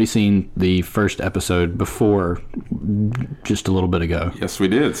I have already seen the first episode before, just a little bit ago. Yes, we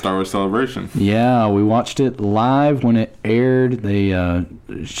did. Star Wars Celebration. Yeah, we watched it live when it aired. They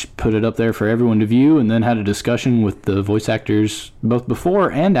put it up there for everyone to view, and then had a discussion with the voice actors both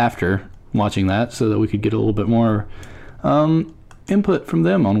before and after watching that, so that we could get a little bit more input from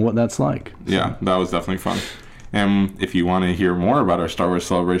them on what that's like. Yeah, that was definitely fun. And if you want to hear more about our Star Wars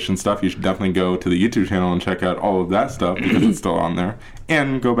Celebration stuff, you should definitely go to the YouTube channel and check out all of that stuff, because it's still on there.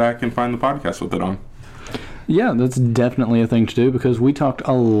 And go back and find the podcast with it on. Yeah, that's definitely a thing to do, because we talked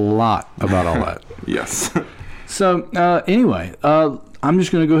a lot about all that. Yes. So, anyway, I'm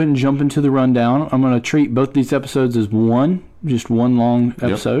just going to go ahead and jump into the rundown. I'm going to treat both these episodes as just one long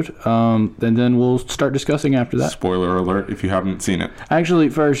episode. Yep. And then we'll start discussing after that. Spoiler alert if you haven't seen it. Actually,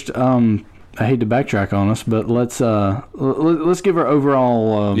 first... I hate to backtrack on us, but let's give our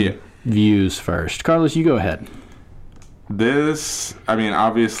overall views first. Carlos, you go ahead.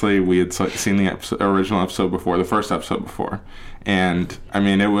 Obviously we had seen the original episode before, the first episode before, and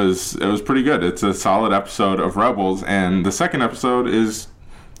it was pretty good. It's a solid episode of Rebels, and the second episode is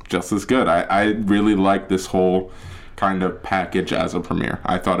just as good. I really like this whole kind of package as a premiere.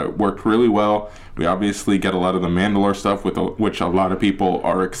 I thought it worked really well. We obviously get a lot of the Mandalore stuff, which a lot of people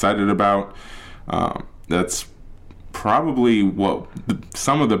are excited about. That's probably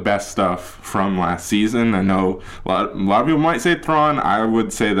some of the best stuff from last season. I know a lot of people might say Thrawn. I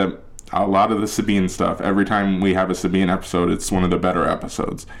would say that a lot of the Sabine stuff, every time we have a Sabine episode, it's one of the better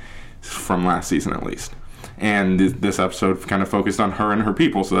episodes from last season at least. And this episode kind of focused on her and her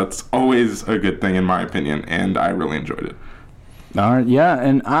people, so that's always a good thing in my opinion, and I really enjoyed it. All right, yeah,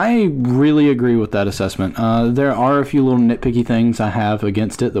 and I really agree with that assessment. There are a few little nitpicky things I have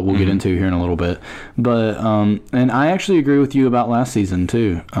against it that we'll get into here in a little bit, but and I actually agree with you about last season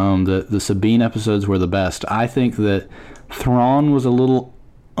too. The Sabine episodes were the best. I think that Thrawn was a little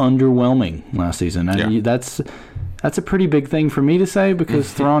underwhelming last season, and that's a pretty big thing for me to say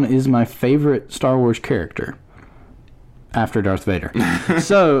because Thrawn is my favorite Star Wars character after Darth Vader.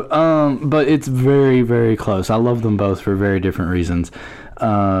 So, but it's very, very close. I love them both for very different reasons,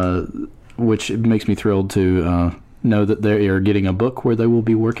 which makes me thrilled to know that they are getting a book where they will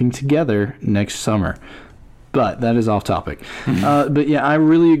be working together next summer. But that is off topic. But yeah, I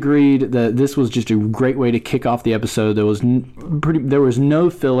really agreed that this was just a great way to kick off the episode. There was no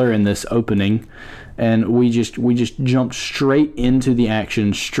filler in this opening, and we just jumped straight into the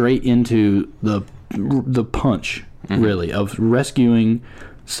action, straight into the punch, really, of rescuing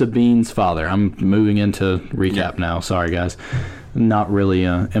Sabine's father. I'm moving into recap now. Sorry, guys. Not really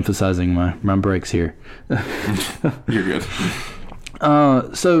emphasizing my breaks here. You're good.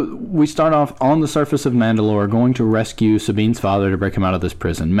 So we start off on the surface of Mandalore, going to rescue Sabine's father to break him out of this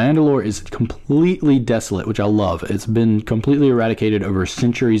prison. Mandalore is completely desolate, which I love. It's been completely eradicated over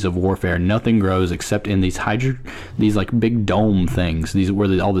centuries of warfare. Nothing grows except in these like big dome things, these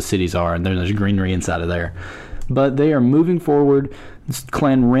where all the cities are, and there's greenery inside of there. But they are moving forward. It's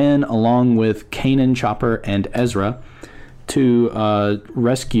Clan Wren, along with Kanan, Chopper, and Ezra, to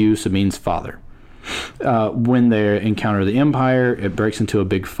rescue Sabine's father. When they encounter the Empire, it breaks into a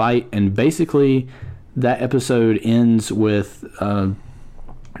big fight, and basically that episode ends with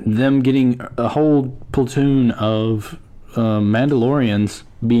them getting a whole platoon of Mandalorians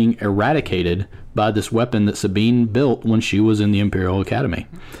being eradicated by this weapon that Sabine built when she was in the Imperial Academy.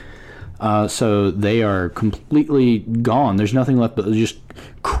 So they are completely gone. There's nothing left but just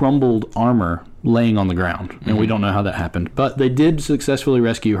crumbled armor laying on the ground, and we don't know how that happened. But they did successfully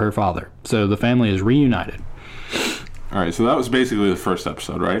rescue her father, so the family is reunited. All right, so that was basically the first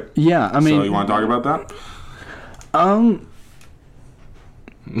episode, right? Yeah, I mean... So you want to talk about that? I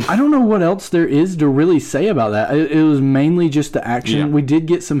don't know what else there is to really say about that. It was mainly just the action. Yeah. We did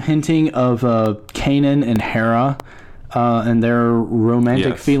get some hinting of Kanan and Hera and their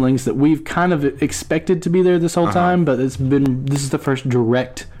romantic feelings that we've kind of expected to be there this whole time, but this is the first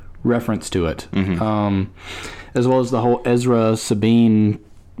direct reference to it, as well as the whole Ezra Sabine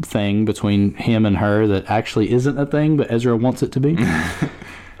thing between him and her that actually isn't a thing, but Ezra wants it to be.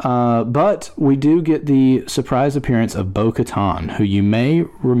 But we do get the surprise appearance of Bo-Katan, who you may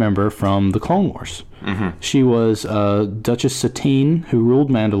remember from the Clone Wars. She was Duchess Satine, who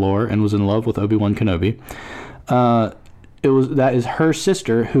ruled Mandalore and was in love with Obi-Wan Kenobi. That is her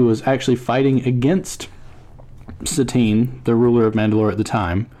sister, who was actually fighting against Satine, the ruler of Mandalore at the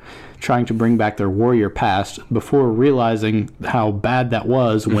time, trying to bring back their warrior past before realizing how bad that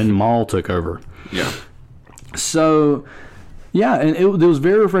was when Maul took over. Yeah. So, yeah, and it was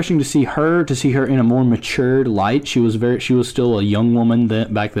very refreshing to see her in a more matured light. She was still a young woman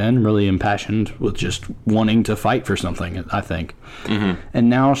back then, really impassioned with just wanting to fight for something, I think. And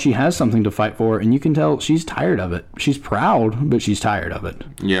now she has something to fight for, and you can tell she's tired of it. She's proud, but she's tired of it.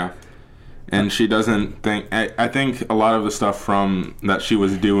 Yeah. And she doesn't think... I think a lot of the stuff from that she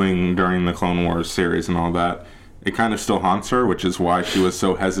was doing during the Clone Wars series and all that, it kind of still haunts her, which is why she was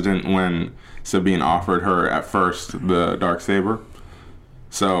so hesitant when Sabine offered her at first the Darksaber.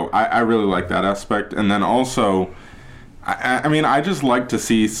 So I really like that aspect. And then also, I mean, I just like to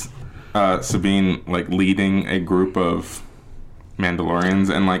see Sabine like leading a group of Mandalorians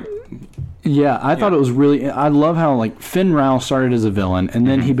and like... Yeah, I thought it was really... I love how, like, Finn Rao started as a villain, and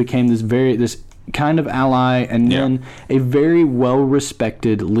then he became this kind of ally, and then a very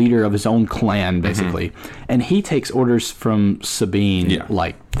well-respected leader of his own clan, basically. And he takes orders from Sabine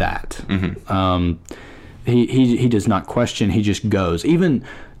like that. He does not question, he just goes. Even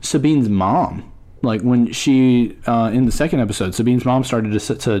Sabine's mom, like, when she... in the second episode, Sabine's mom started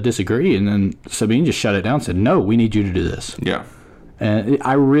to disagree, and then Sabine just shut it down and said, no, we need you to do this. Yeah. And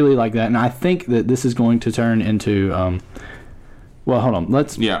I really like that, and I think that this is going to turn into. Well, hold on.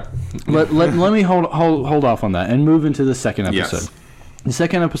 Let me hold off on that and move into the second episode. Yes. The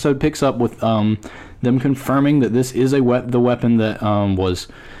second episode picks up with them confirming that this is the weapon that was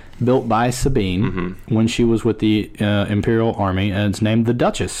built by Sabine when she was with the Imperial Army, and it's named the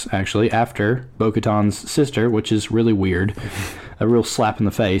Duchess, actually, after Bo-Katan's sister, which is really weird. A real slap in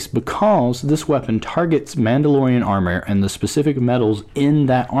the face, because this weapon targets Mandalorian armor and the specific metals in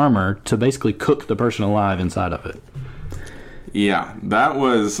that armor to basically cook the person alive inside of it. Yeah, that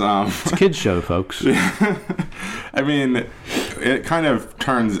was... It's a kid's show, folks. I mean, it kind of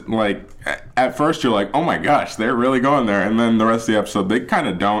turns, like, at first you're like, oh my gosh, they're really going there. And then the rest of the episode, they kind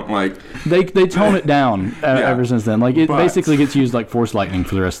of don't, like... They tone it down ever since then. Like, it basically gets used like Force Lightning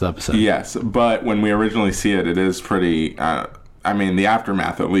for the rest of the episode. Yes, but when we originally see it, it is pretty... I mean, the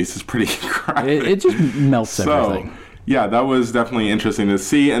aftermath, at least, is pretty graphic. It just melts everything. Yeah, that was definitely interesting to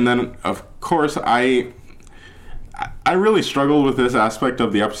see. And then, of course, I really struggled with this aspect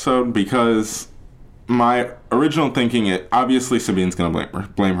of the episode because my original thinking, obviously Sabine's going to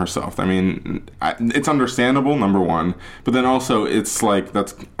blame herself. I mean, it's understandable, number one, but then also it's like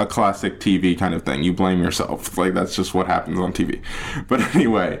that's a classic TV kind of thing. You blame yourself. Like, that's just what happens on TV. But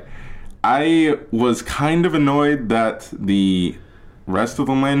anyway, I was kind of annoyed that the rest of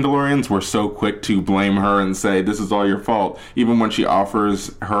the Mandalorians were so quick to blame her and say, this is all your fault, even when she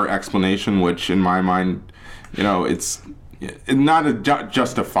offers her explanation, which in my mind, you know, it's not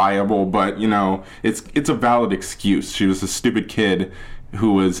justifiable, but, you know, it's a valid excuse. She was a stupid kid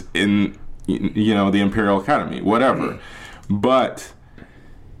who was in, you know, the Imperial Academy, whatever. But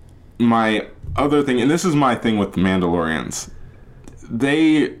my other thing, and this is my thing with the Mandalorians,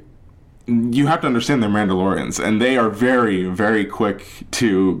 you have to understand they're Mandalorians, and they are very, very quick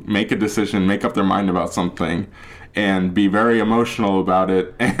to make a decision, make up their mind about something, and be very emotional about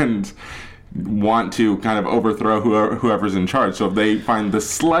it, and want to kind of overthrow whoever's in charge. So if they find the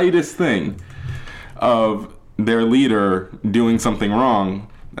slightest thing of their leader doing something wrong,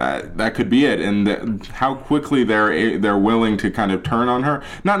 that could be it. And how quickly they're willing to kind of turn on her.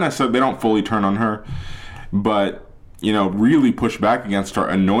 Not necessarily, they don't fully turn on her, but, you know, really push back against her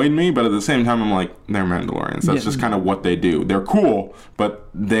annoyed me. But at the same time, I'm like, they're Mandalorians. That's just kind of what they do. They're cool, but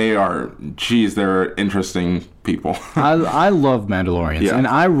they're interesting people. I love Mandalorians, and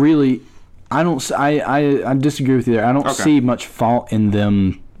I disagree with you there. I don't see much fault in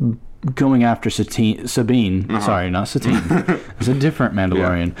them going after Sabine. Sorry, not Satine. It's a different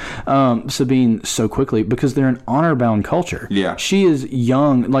Mandalorian. Sabine so quickly because they're an honor-bound culture. Yeah. She is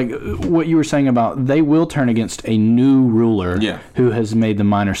young. Like what you were saying about they will turn against a new ruler who has made the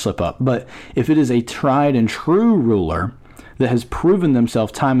minor slip up. But if it is a tried and true ruler that has proven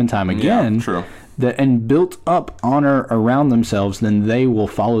themselves time and time again... Yeah, true. And built up honor around themselves, then they will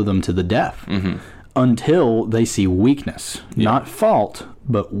follow them to the death until they see weakness. Not fault,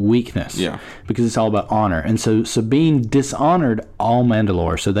 but weakness. Yeah. Because it's all about honor. And so Sabine dishonored all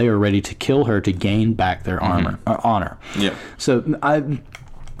Mandalore, so they are ready to kill her to gain back their honor. Yeah. So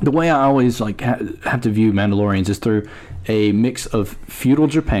the way I always like have to view Mandalorians is through a mix of feudal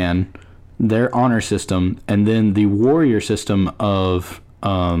Japan, their honor system, and then the warrior system of...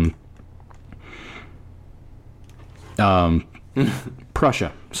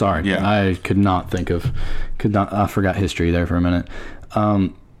 Prussia. Sorry. Yeah. I I forgot history there for a minute.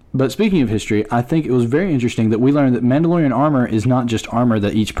 But speaking of history, I think it was very interesting that we learned that Mandalorian armor is not just armor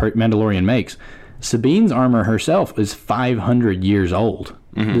that each Mandalorian makes. Sabine's armor herself is 500 years old.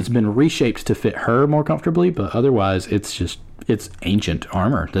 It's been reshaped to fit her more comfortably, but otherwise it's ancient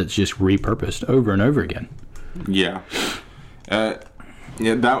armor that's just repurposed over and over again. Yeah.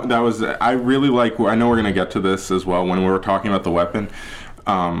 Yeah, that was... I really like... I know we're going to get to this as well when we were talking about the weapon.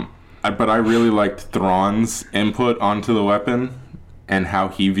 But I really liked Thrawn's input onto the weapon and how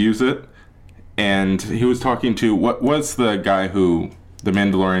he views it. And he was talking to... What's the guy the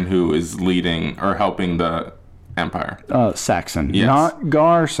Mandalorian who is leading or helping the Empire? Saxon. Yes. Not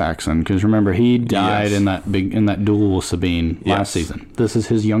Gar Saxon, because remember, he died in that duel with Sabine last season. This is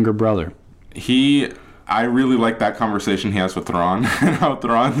his younger brother. I really like that conversation he has with Thrawn, and how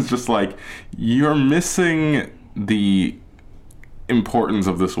Thrawn's just like, you're missing the importance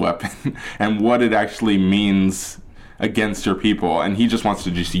of this weapon and what it actually means against your people, and he just wants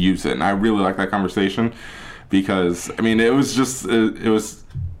to just use it. And I really like that conversation because, I mean, it was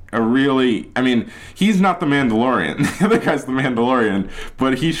a really... I mean, he's not the Mandalorian. The other guy's the Mandalorian,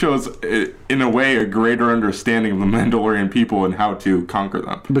 but he shows, in a way, a greater understanding of the Mandalorian people and how to conquer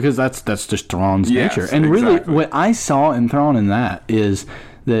them. Because that's just Thrawn's nature. And really, what I saw in Thrawn in that is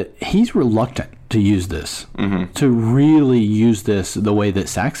that he's reluctant to use this, to really use this the way that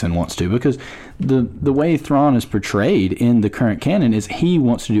Saxon wants to, because the way Thrawn is portrayed in the current canon is he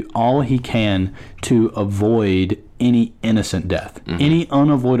wants to do all he can to avoid any innocent death, any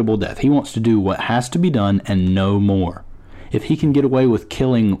unavoidable death. He wants to do what has to be done and no more. If he can get away with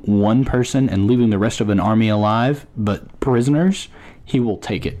killing one person and leaving the rest of an army alive, but prisoners, he will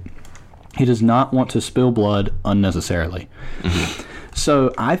take it. He does not want to spill blood unnecessarily.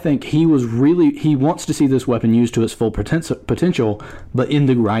 So I think he wants to see this weapon used to its full potential, but in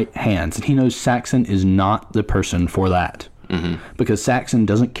the right hands. And he knows Saxon is not the person for that. Because Saxon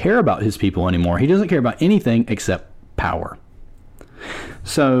doesn't care about his people anymore. He doesn't care about anything except power.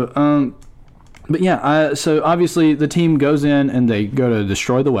 So, so obviously the team goes in and they go to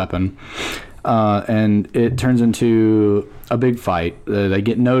destroy the weapon. And it turns into a big fight. They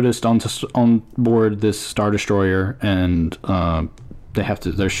get noticed on board this Star Destroyer, and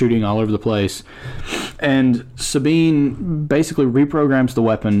they're shooting all over the place. And Sabine basically reprograms the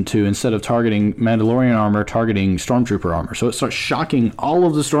weapon to, instead of targeting Mandalorian armor, targeting Stormtrooper armor. So it starts shocking all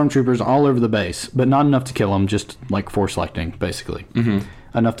of the Stormtroopers all over the base, but not enough to kill them, just like force selecting, basically.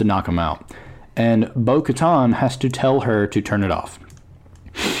 Enough to knock them out. And Bo-Katan has to tell her to turn it off.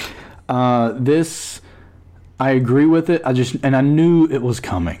 I agree with it. I knew it was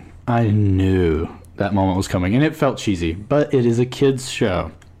coming. I knew that moment was coming, and it felt cheesy, but it is a kid's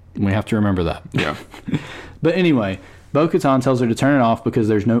show. We have to remember that. Yeah. But anyway, Bo-Katan tells her to turn it off because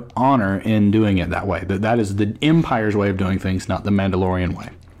there's no honor in doing it that way. That is the Empire's way of doing things, not the Mandalorian way.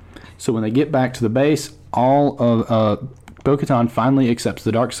 So when they get back to the base, all of Bo-Katan finally accepts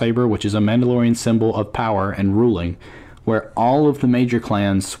the Darksaber, which is a Mandalorian symbol of power and ruling, where all of the major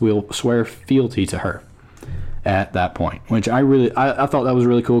clans will swear fealty to her at that point, which I thought that was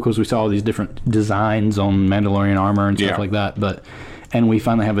really cool because we saw all these different designs on Mandalorian armor and stuff like that. And we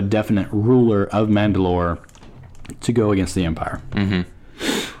finally have a definite ruler of Mandalore to go against the Empire.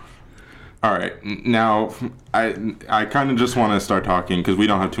 All right, now I kind of just want to start talking because we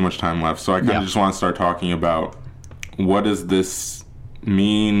don't have too much time left. So I kind of just want to start talking about what does this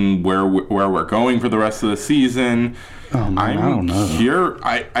mean, where we're going for the rest of the season. Oh, man, I don't know. Here,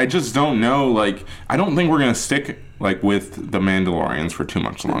 I just don't know. Like, I don't think we're gonna stick with the Mandalorians for too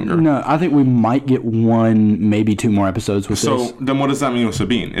much longer. No, I think we might get one, maybe two more episodes with this. So then, what does that mean with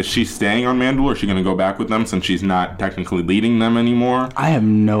Sabine? Is she staying on Mandalore? Is she gonna go back with them since she's not technically leading them anymore? I have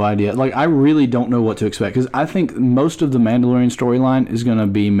no idea. I really don't know what to expect because I think most of the Mandalorian storyline is gonna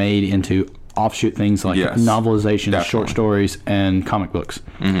be made into offshoot things like novelizations, short stories, and comic books.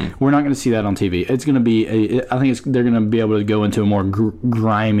 We're not going to see that on TV. It's going to be, I think they're going to be able to go into a more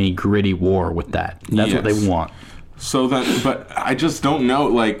grimy, gritty war with that. And that's what they want. So then, but I just don't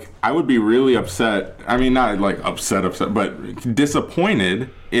know. I would be really upset. I mean, not upset, but disappointed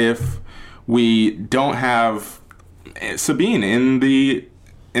if we don't have Sabine in the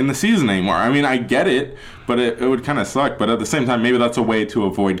season anymore. I mean, I get it, but it would kind of suck. But at the same time, maybe that's a way to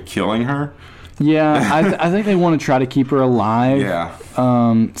avoid killing her. Yeah, I think they want to try to keep her alive. Yeah.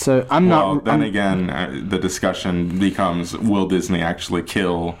 So I'm not. Well, then again, the discussion becomes: will Disney actually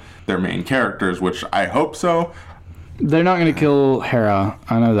kill their main characters? Which I hope so. They're not going to kill Hera.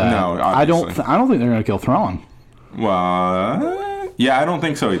 I know that. No, obviously. I don't think they're going to kill Thrawn. Well, yeah, I don't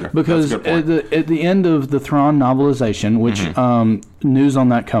think so either. Because at the end of the Thrawn novelization, which news on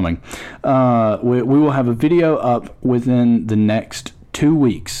that coming, we will have a video up within the next 2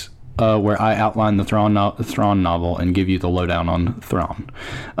 weeks where I outline the Thrawn novel and give you the lowdown on Thrawn.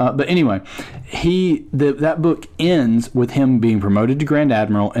 But anyway, that book ends with him being promoted to Grand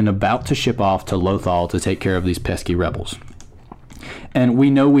Admiral and about to ship off to Lothal to take care of these pesky rebels. And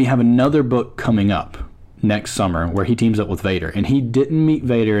we know we have another book coming up next summer where he teams up with Vader, and he didn't meet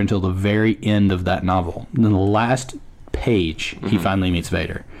Vader until the very end of that novel. In the last page, he finally meets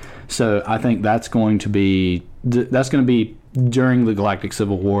Vader. So I think that's going to be during the Galactic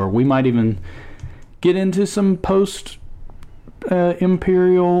Civil War. We might even get into some post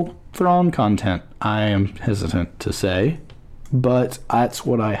Imperial Thrawn content. I am hesitant to say, but that's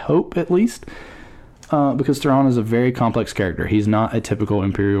what I hope, at least. Because Thrawn is a very complex character. He's not a typical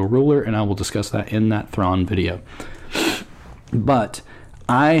Imperial ruler, and I will discuss that in that Thrawn video. But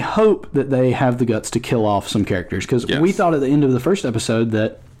I hope that they have the guts to kill off some characters, because we thought at the end of the first episode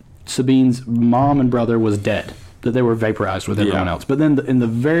that Sabine's mom and brother was dead, that they were vaporized with everyone else. But then in the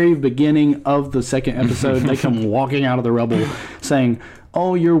very beginning of the second episode, they come walking out of the rubble saying,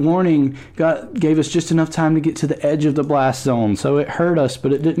 "Oh, your warning gave us just enough time to get to the edge of the blast zone, so it hurt us,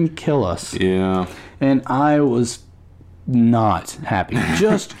 but it didn't kill us." Yeah. And I was not happy.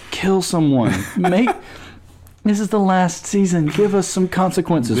 Just kill someone. This is the last season. Give us some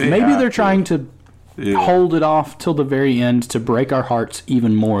consequences. Maybe they're trying to hold it off till the very end to break our hearts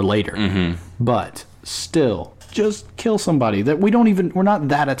even more later. But still, just kill somebody. We're not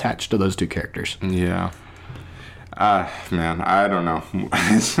that attached to those two characters. Yeah. Man, I don't know.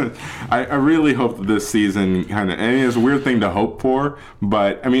 I really hope that this season kind of, and it's a weird thing to hope for,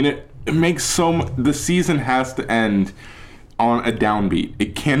 but I mean, it makes the season has to end on a downbeat.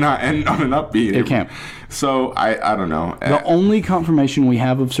 It cannot end on an upbeat. It can't. So I don't know. The only confirmation we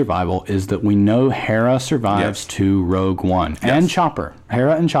have of survival is that we know Hera survives to Rogue One and Chopper.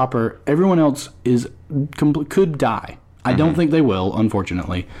 Hera and Chopper. Everyone else could die. I don't think they will,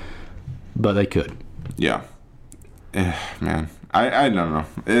 unfortunately, but they could. Yeah. Man, I don't know.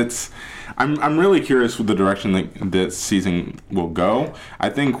 I'm really curious with the direction that this season will go. I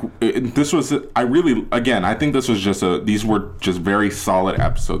think these were just very solid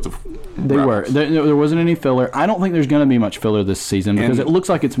episodes of Rebels. There wasn't any filler. I don't think there's going to be much filler this season because it looks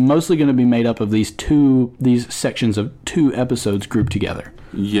like it's mostly going to be made up of these sections of 2 episodes grouped together.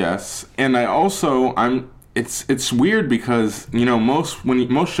 Yes, and it's weird because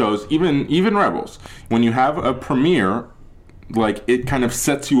most shows, even Rebels, when you have a premiere, like it kind of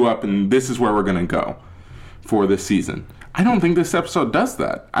sets you up and this is where we're gonna go for this season. I don't think this episode does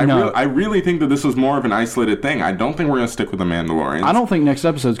that. I really think that this was more of an isolated thing. I don't think we're gonna stick with the Mandalorians. I don't think next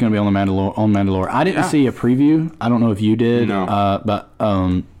episode's gonna be on Mandalore. I didn't see a preview. I don't know if you did. No. But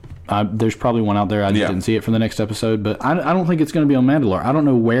there's probably one out there. I just didn't see it for the next episode. But I don't think it's going to be on Mandalore. I don't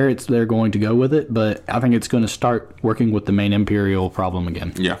know where they're going to go with it, but I think it's going to start working with the main Imperial problem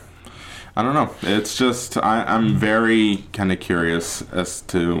again. Yeah. I don't know. It's just I'm very kind of curious as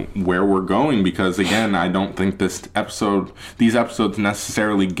to where we're going because, again, I don't think these episodes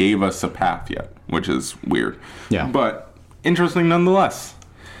necessarily gave us a path yet, which is weird. Yeah. But interesting nonetheless.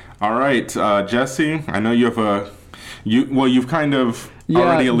 All right, Jesse, I know you have you've kind of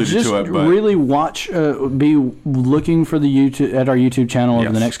already alluded to it, but really be looking for at our YouTube channel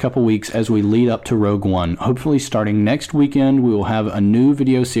over the next couple weeks as we lead up to Rogue One. Hopefully, starting next weekend, we will have a new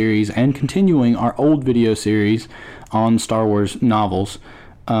video series and continuing our old video series on Star Wars novels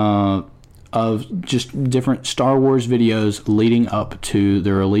of just different Star Wars videos leading up to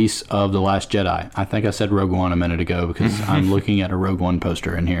the release of The Last Jedi. I think I said Rogue One a minute ago because I'm looking at a Rogue One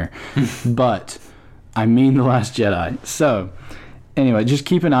poster in here, but I mean The Last Jedi. So. Anyway, just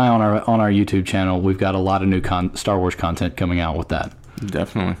keep an eye on our YouTube channel. We've got a lot of new Star Wars content coming out with that.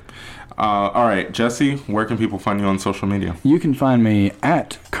 Definitely. All right, Jesse, where can people find you on social media? You can find me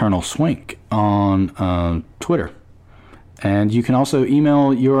at Colonel Swink on Twitter. And you can also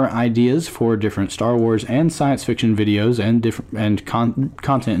email your ideas for different Star Wars and science fiction videos and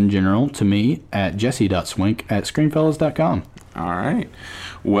content in general to me at jesse.swink@screenfellas.com. All right.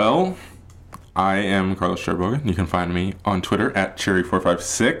 Well, I am Carlos Cherboga. You can find me on Twitter at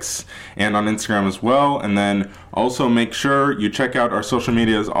Cherry456 and on Instagram as well. And then also make sure you check out our social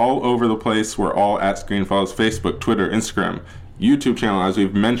medias all over the place. We're all at Screenfellas: Facebook, Twitter, Instagram, YouTube channel, as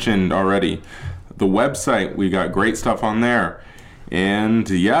we've mentioned already. The website, we got great stuff on there. And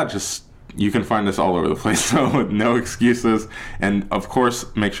you can find us all over the place, so no excuses. And of course,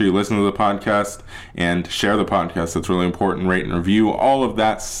 make sure you listen to the podcast and share the podcast. That's really important. Rate and review, all of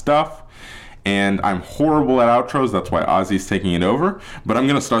that stuff. And I'm horrible at outros. That's why Ozzy's taking it over. But I'm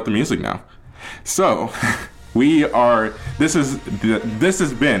going to start the music now. So, this has been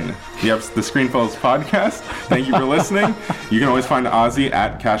the Screenfellas podcast. Thank you for listening. You can always find Ozzy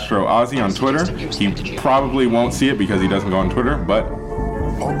at Castro Ozzy on Twitter. He probably won't see it because he doesn't go on Twitter, but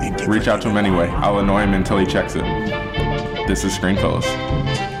reach out to him anyway. I'll annoy him until he checks it. This is Screenfellas.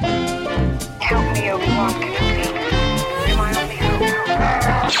 Help me, Obi-Wan Kenobi. You're my only hope.